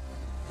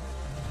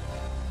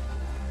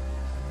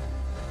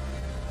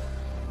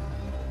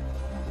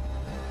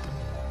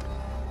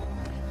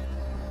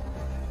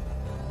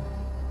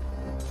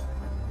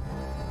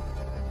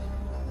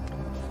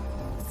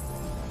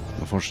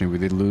 Unfortunately, we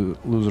did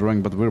lose a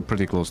rank, but we're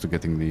pretty close to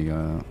getting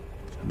the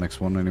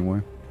next one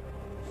anyway.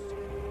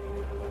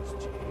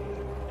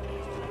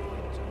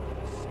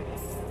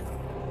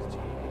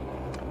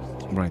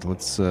 Right,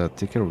 let's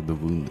take care of the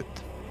wounded.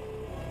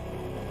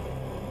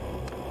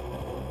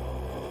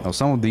 Now,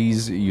 some of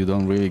these you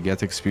don't really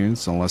get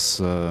experience unless,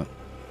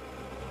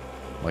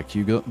 like,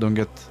 you don't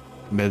get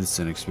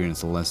medicine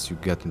experience unless you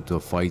get into a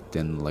fight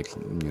and, like,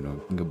 you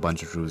know, a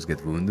bunch of troops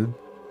get wounded.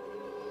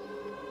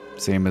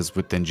 Same as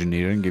with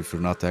engineering, if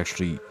you're not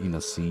actually in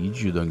a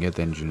siege, you don't get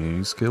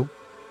engineering skill.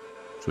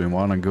 So you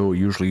wanna go,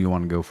 usually you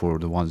wanna go for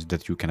the ones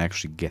that you can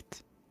actually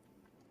get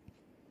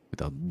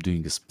without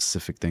doing a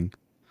specific thing.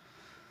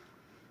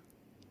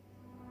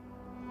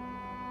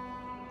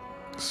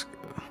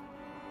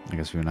 I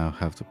guess we now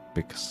have to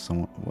pick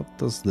someone. What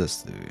does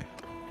this do?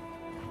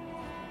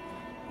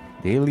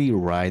 Daily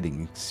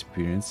riding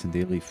experience and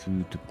daily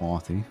food to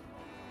party.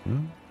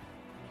 Yeah.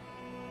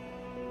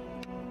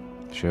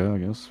 Sure, I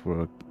guess,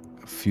 for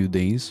a few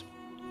days.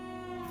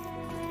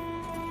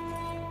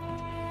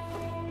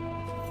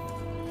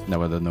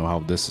 Now I don't know how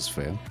this is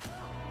fair.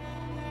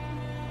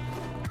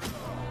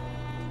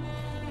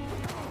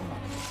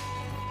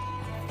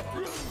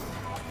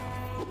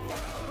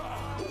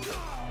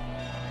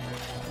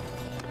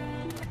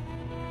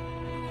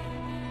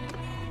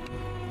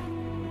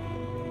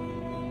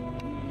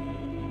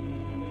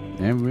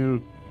 And we're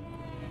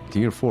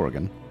tier 4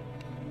 again.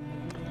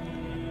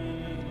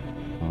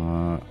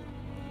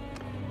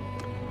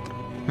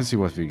 Let's see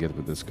what we get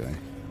with this guy.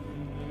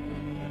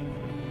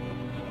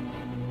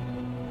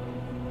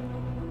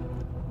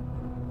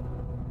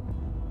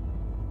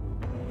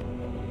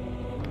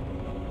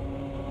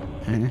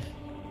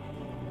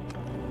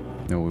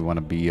 No, we want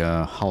to be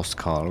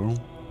Huskar.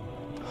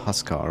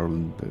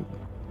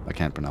 I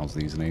can't pronounce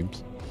these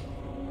names.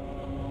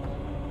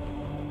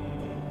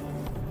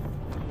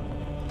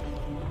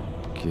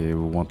 Okay, we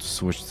want to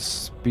switch the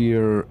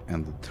spear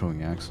and the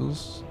throwing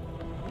axes.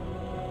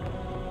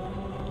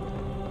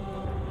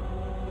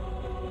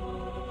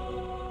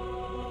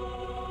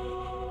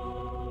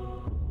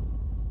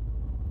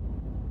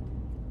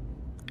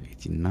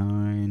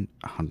 $89,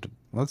 $100.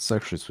 Let's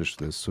actually switch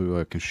this so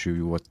I can show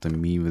you what I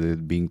mean with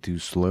it being too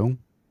slow.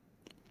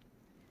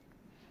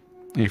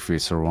 If we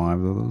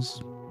survive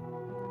those.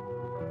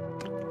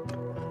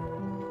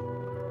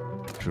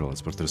 Sure,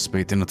 let's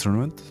participate in a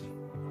tournament.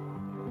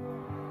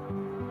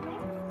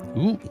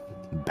 Ooh,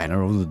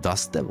 Banner of the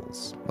Dust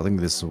Devils. I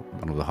think this is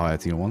one of the higher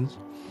tier ones.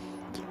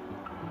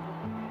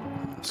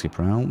 Skip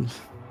round.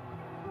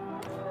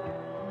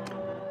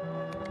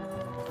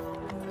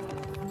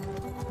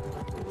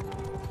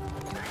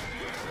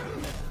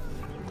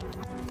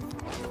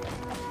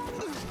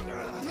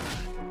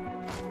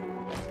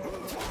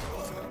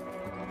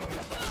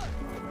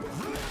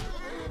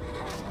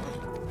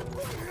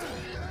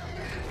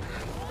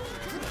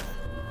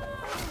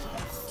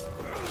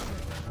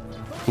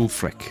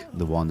 Ulfric,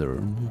 the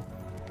Wanderer.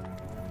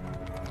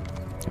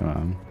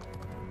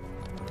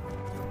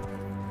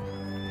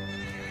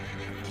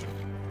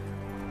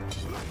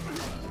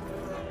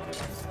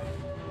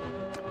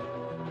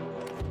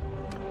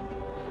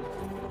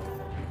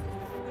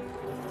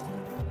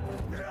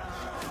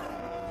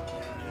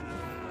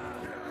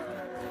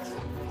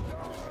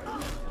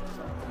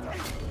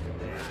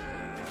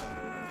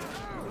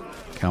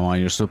 Come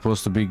on, you're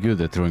supposed to be good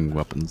at throwing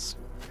weapons.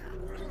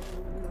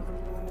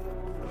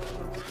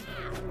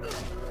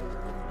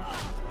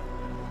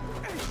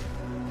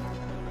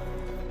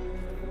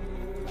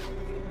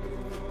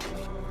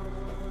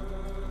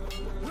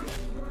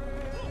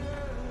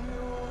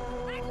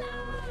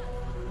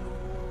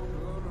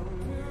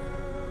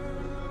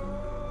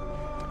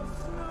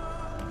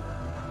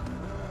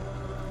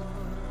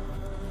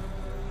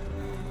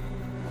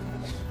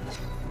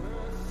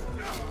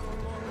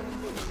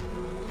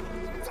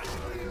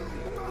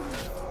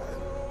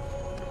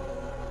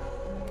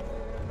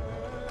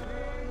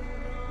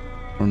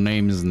 Her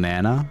name is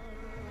Nana?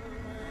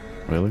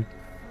 Really?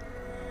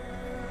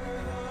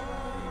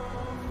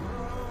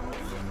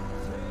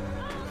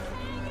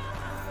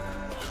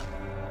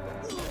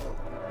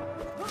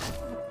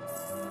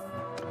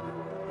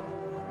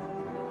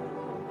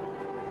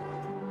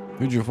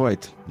 Who'd you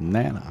fight?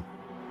 Nana.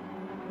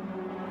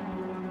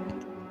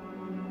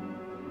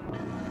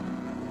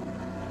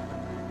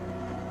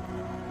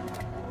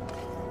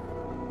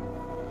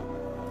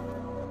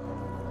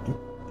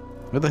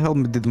 Where the hell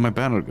did my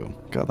banner go?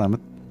 God damn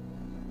it.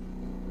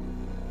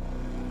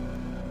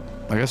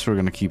 I guess we're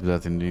gonna keep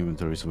that in the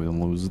inventory so we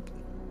don't lose it.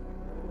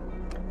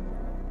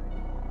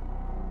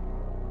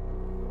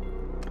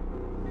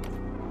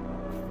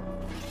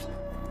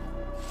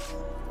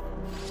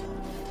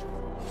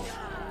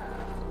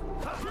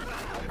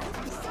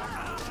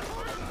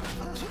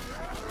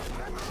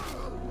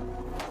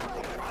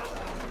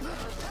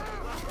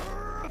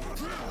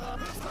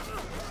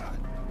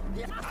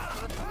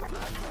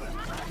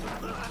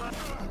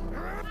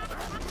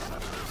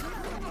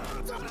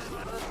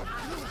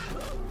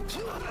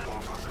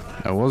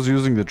 I was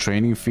using the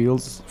training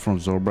fields from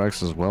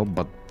Zorbrax as well,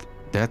 but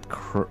that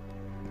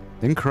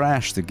didn't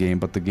crash the game,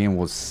 but the game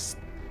was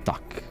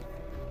stuck.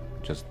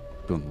 Just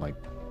couldn't like...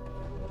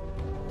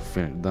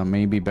 There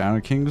may be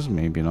Banner Kings,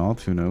 maybe not,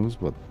 who knows,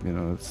 but you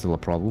know, it's still a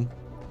problem.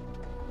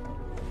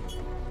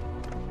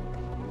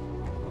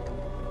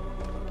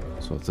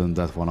 So I turned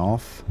that one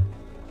off.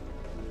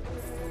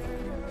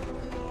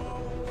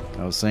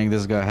 I was saying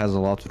this guy has a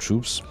lot of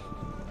troops.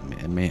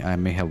 I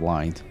may have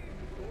lied.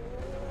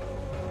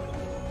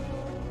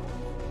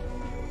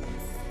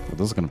 But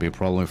this is gonna be a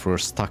problem if we're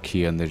stuck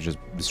here and they're just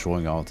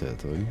destroying our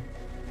territory.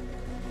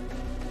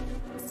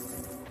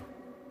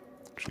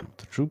 Actually,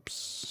 the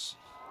troops.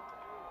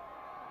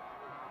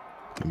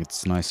 I think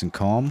it's nice and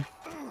calm.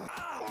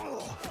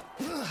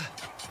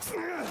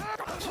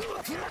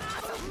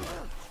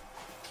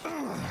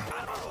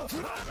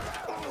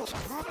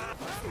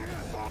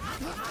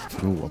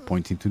 Ooh, a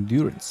point into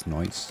endurance.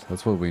 Nice.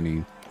 That's what we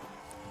need.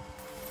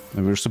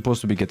 And we're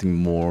supposed to be getting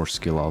more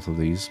skill out of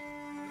these.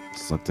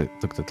 It's like they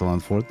took the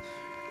talent for it.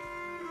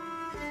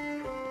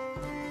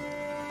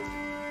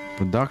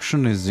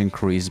 Production is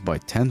increased by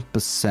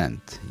 10%.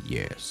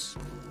 Yes.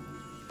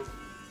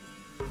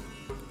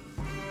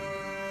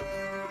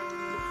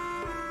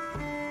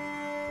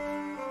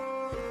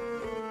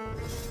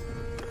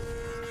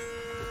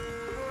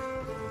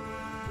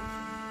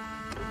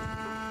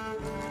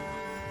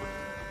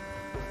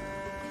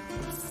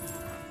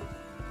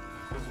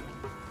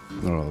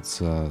 Alright,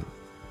 let's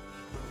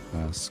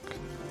ask.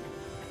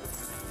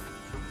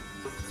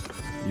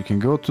 You can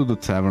go to the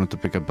tavern to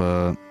pick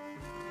up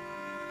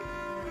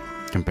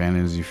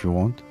companions if you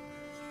want.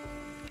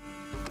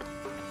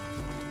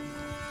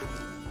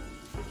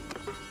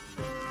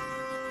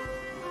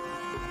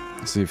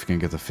 Let's see if you can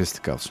get the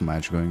fisticuffs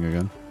match going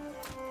again.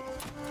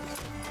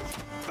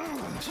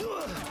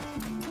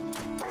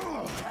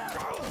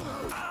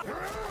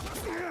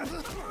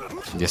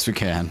 Yes, we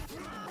can.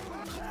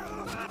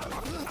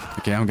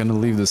 Okay, I'm gonna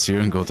leave this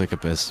here and go take a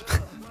piss.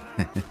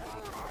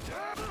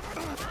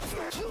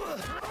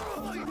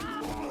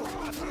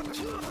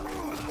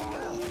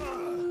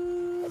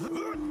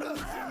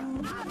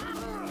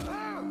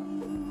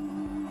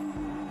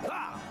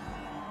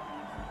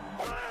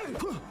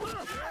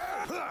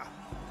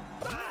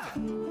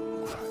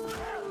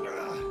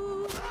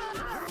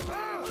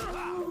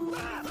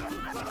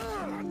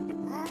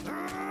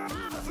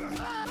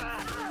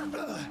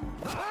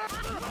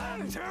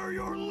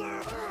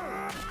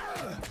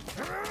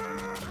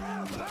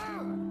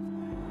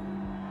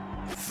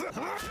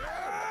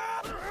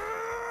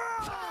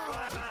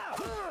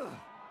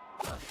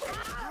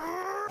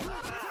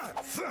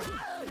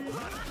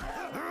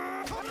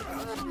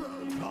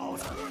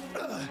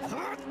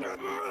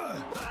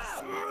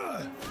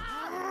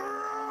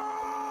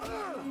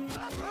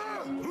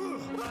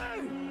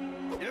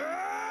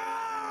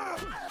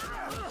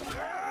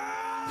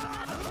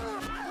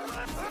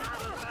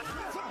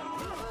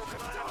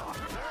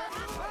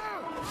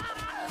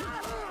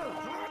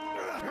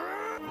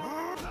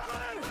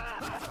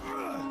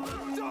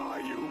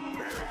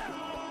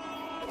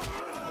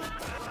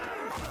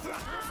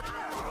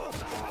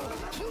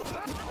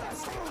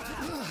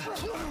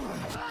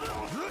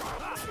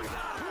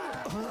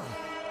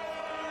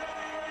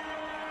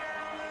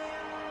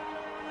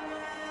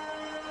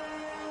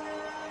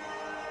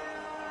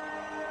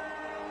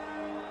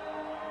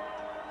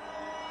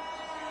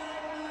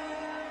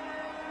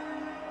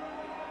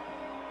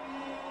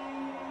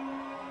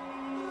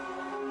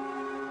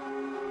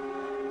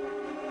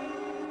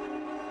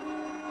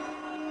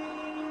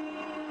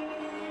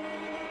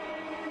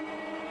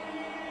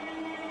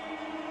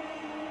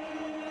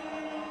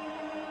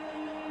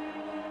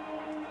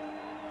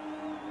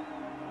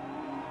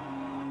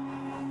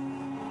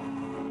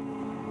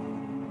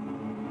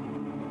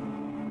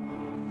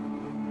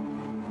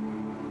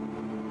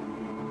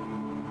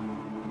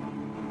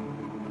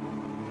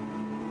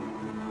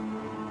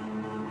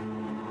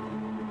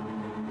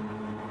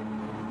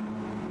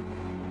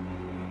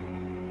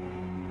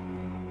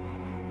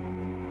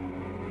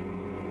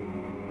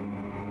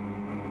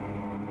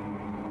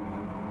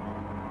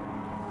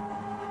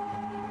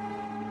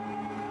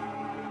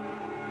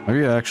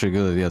 Maybe actually a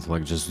good idea to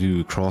like just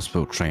do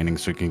crossbow training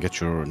so you can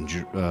get your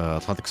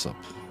athletics up.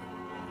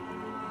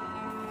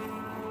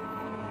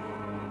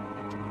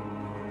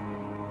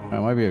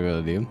 That might be a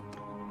good idea.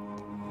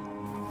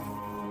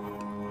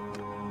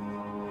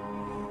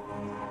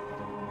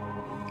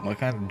 What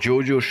kind of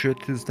JoJo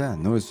shit is that?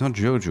 No, it's not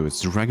JoJo,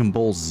 it's Dragon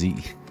Ball Z.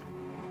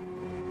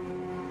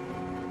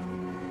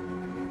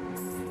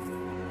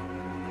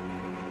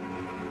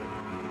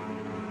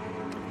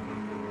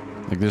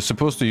 Like, they're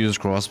supposed to use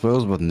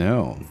crossbows, but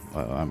no.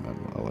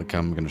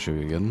 I'm gonna show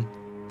you again.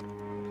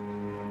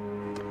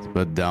 It's a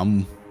bit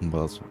dumb,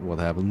 but that's what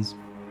happens.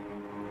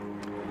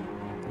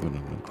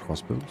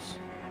 Crossbows.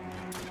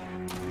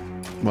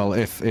 Well,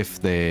 if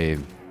they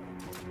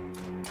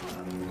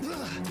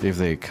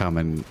come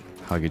and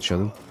hug each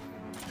other.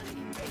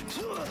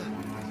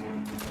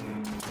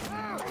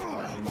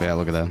 Yeah,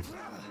 look at that.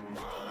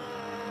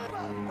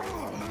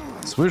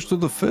 Switch to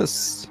the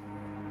fists.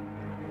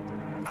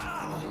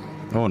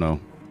 Oh no.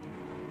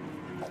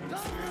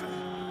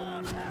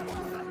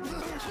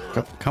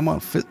 Come on,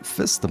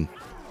 fist them.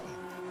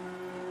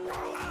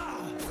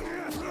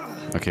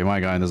 Okay, my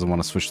guy doesn't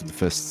want to switch to the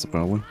fists,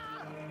 apparently.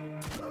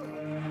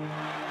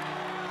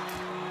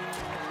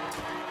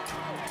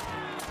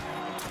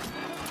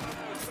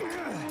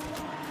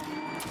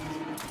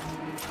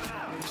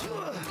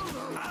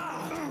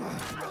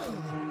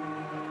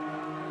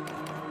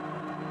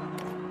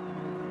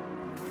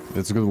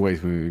 It's a good way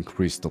to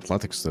increase the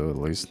athletics, though, at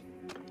least.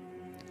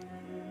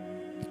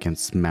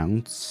 Against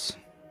mounts.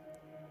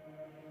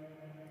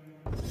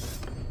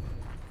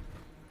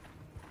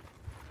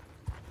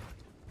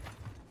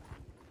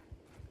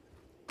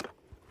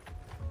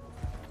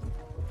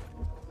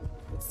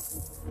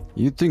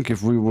 You'd think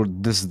if we were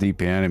this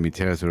deep in enemy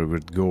territory,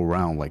 we'd go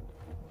around like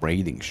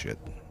raiding shit.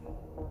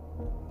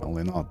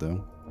 Only not,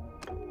 though.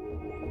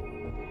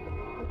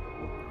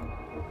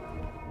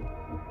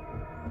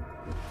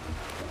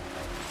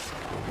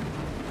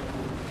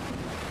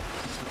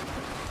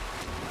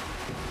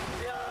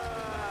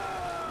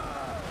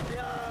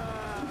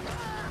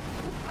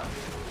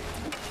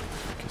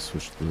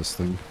 switch to this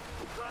thing.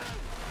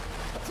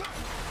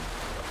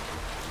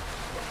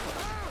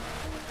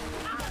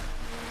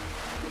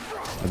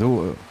 I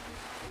do.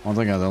 One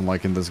thing I don't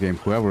like in this game,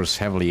 whoever is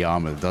heavily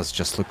armored does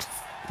just look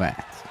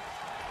fat.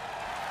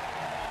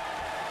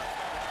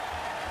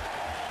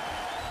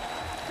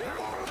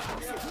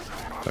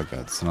 Okay,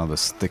 it's another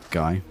stick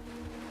guy.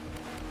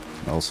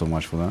 Not so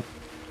much for that.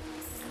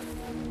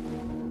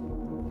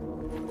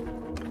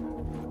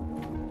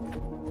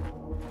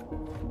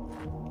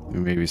 We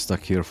may be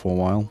stuck here for a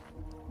while.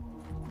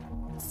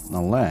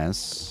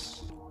 Unless...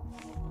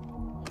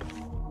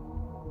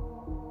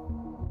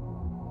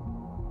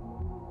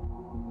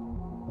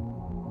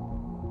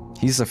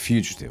 he's a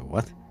fugitive,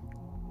 what?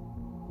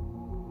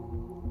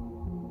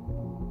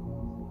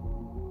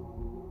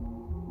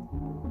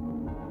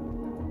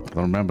 I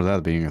don't remember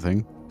that being a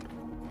thing.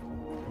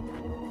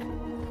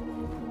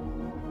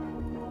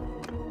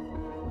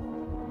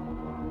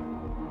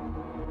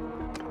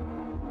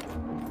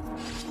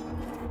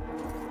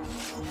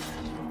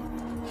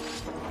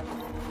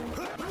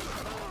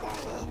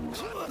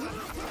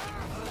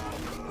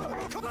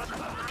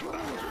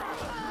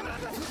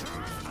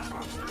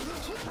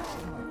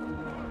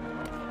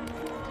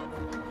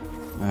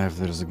 If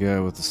there's a guy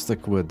with a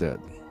stick, we're dead.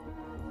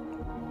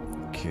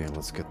 Okay,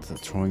 let's get the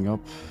throwing up.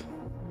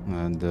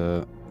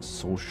 And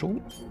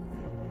social.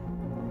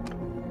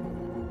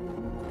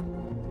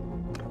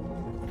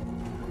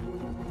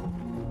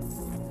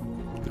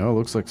 Oh,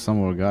 looks like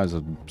some of our guys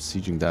are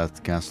sieging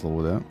that castle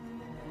over there.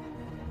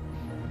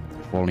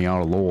 Falling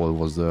out of law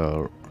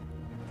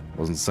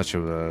wasn't such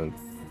a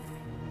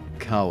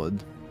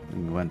coward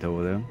and went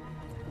over there.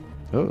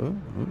 Oh.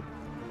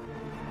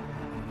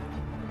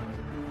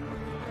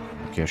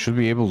 Okay, I should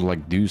be able to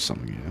like do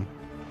something here.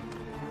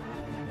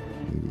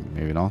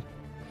 Maybe not.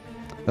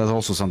 That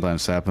also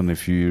sometimes happens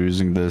if you're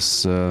using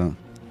this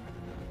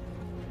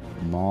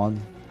mod.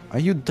 Are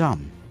you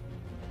dumb?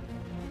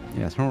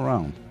 Yeah, turn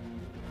around.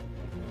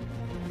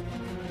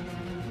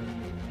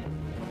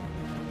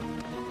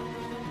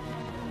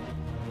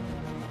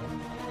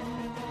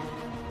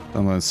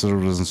 Sometimes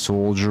citizen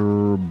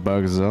soldier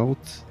bugs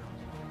out.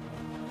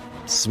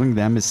 Swing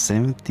damage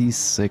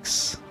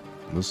 76.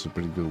 This is a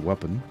pretty good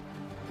weapon.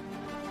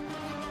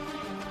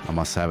 I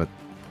must have it.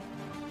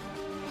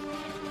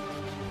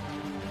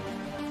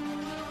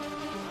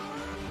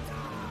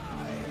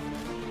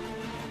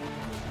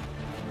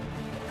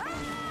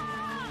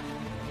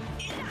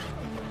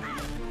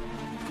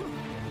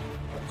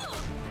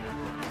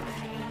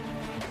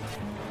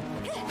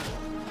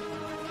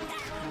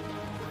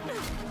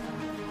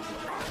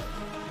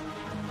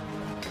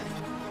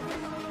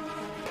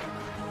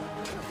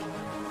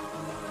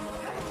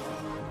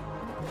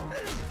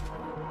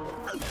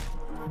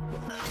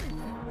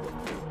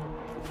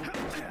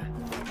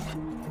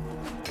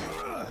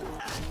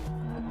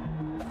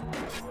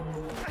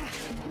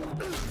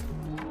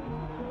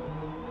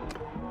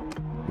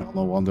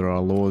 No wonder our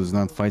lord is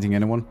not fighting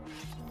anyone.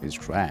 He's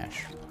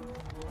trash.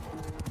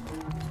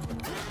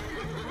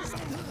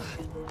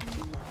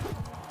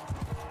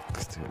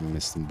 I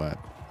missed him by a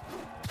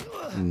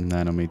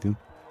nanometer.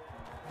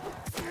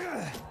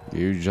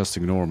 You just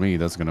ignore me,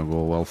 that's gonna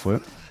go well for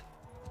it.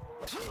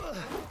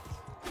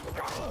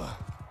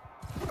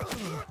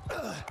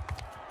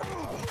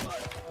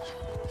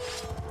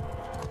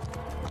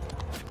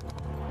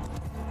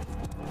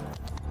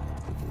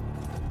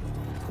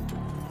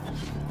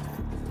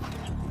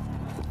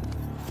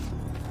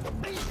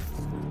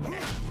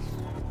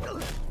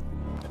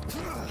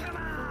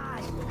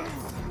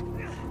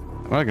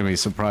 I'm not gonna be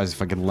surprised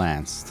if I get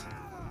lanced.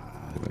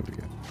 There we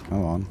go.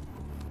 Come on.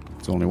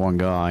 It's only one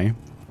guy.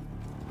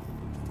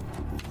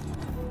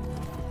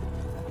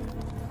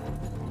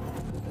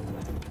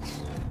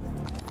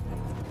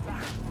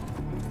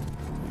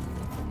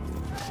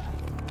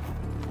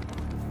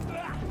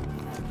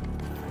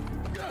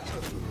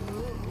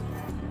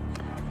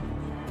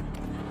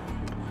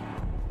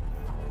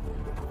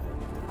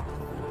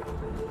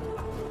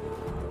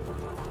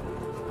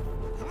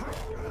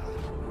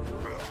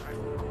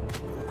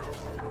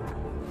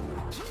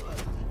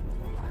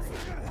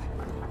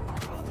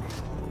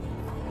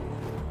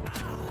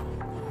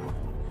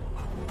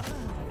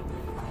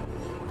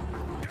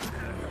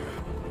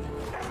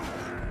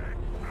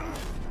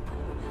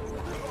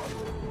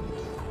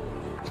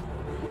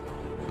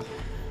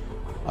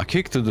 A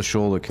kick to the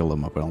shoulder killed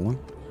him, apparently.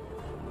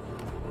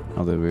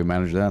 How did we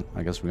manage that?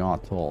 I guess we are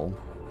tall.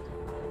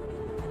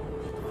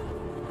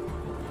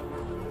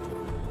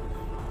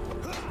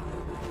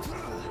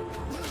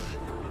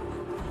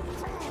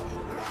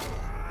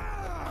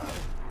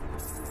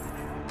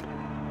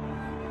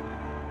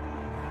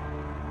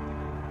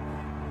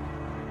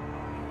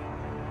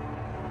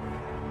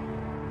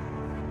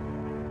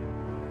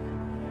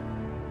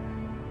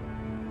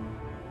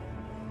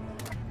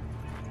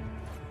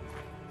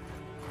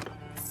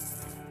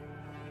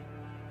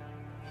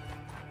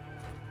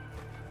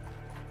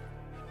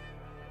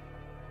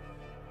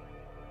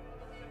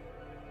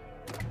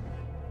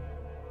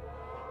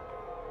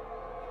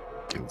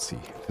 Let's see.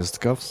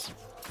 Fisticuffs?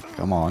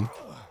 Come on.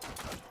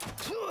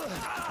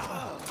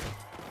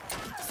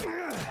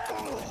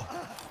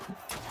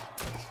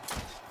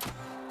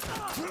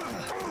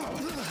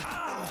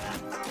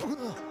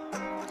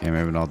 Okay,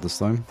 maybe not this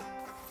time.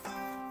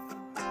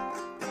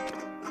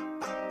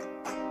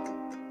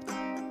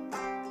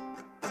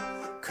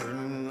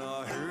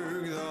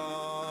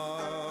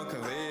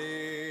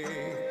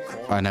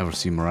 I never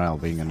see morale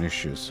being an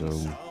issue, so...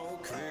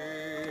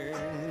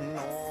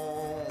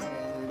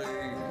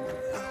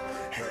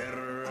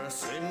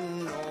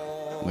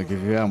 Like,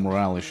 if you have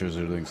morale issues,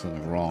 you're doing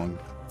something wrong.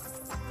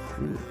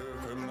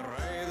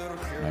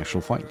 An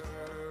actual fight.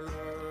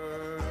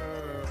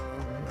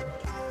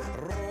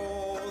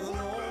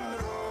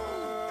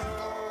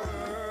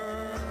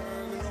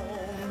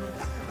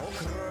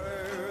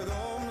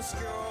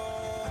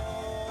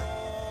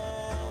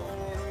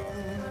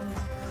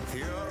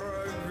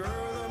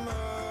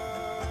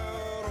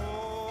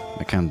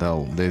 I can't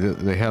tell.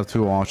 They have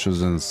 2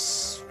 archers and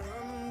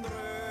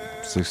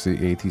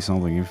 60, 80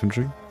 something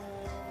infantry.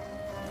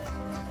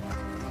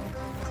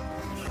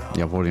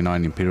 Yeah,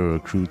 49 Imperial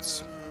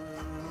recruits.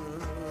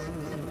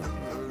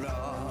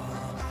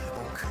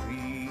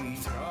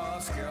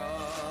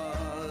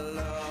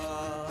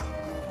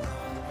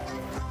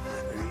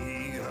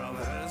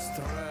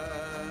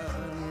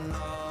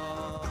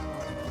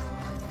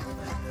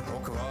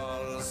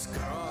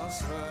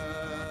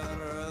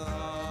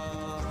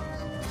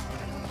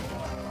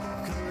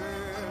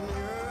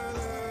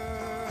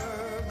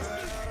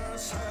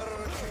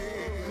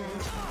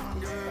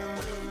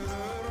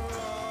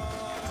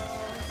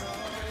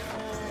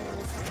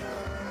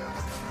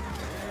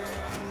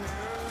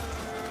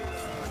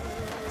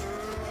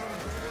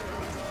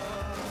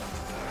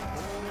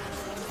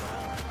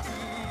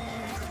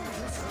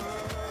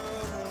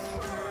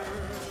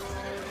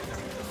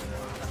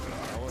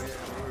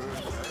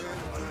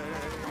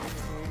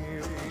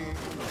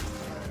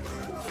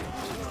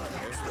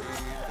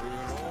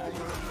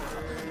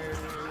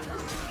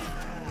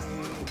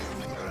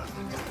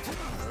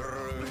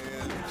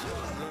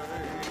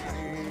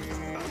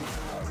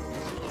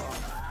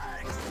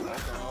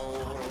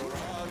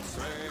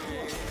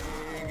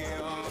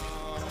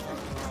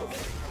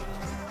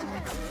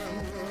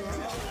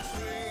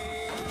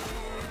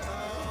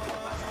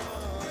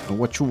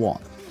 What you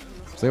want?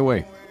 Stay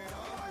away.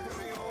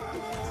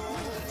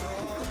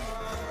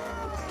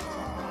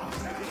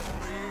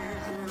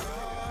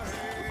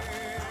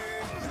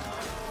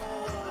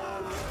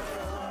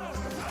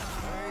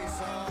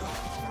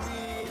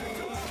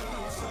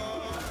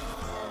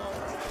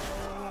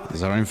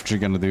 Is our infantry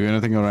gonna do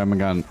anything, or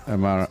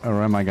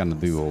am I gonna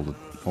do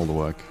all the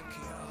work?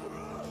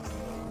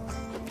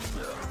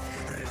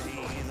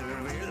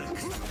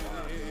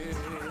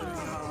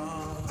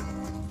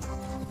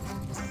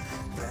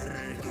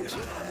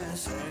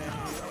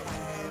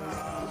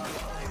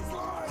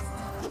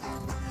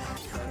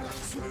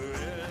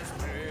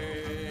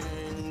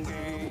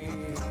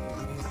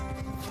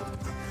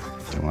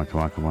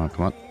 Come on.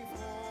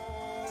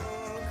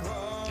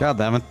 God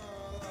damn it.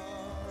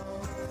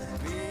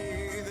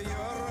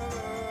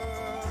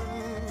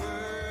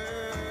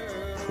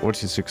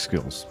 "46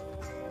 skills.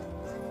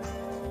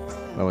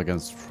 Well,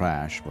 against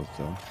trash, but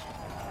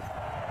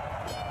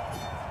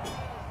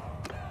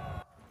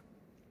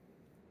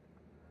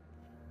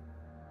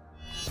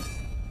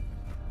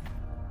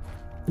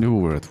Ooh,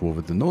 we're at war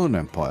with the Northern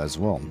Empire as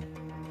well.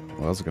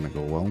 Well, that's gonna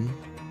go well.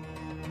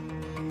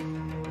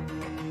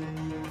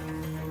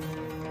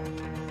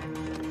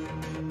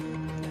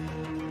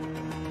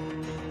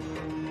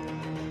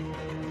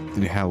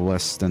 You have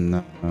less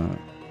than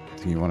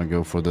you want to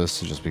go for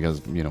this just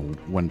because, you know,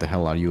 when the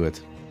hell are you at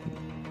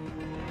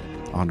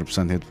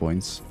 100% hit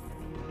points?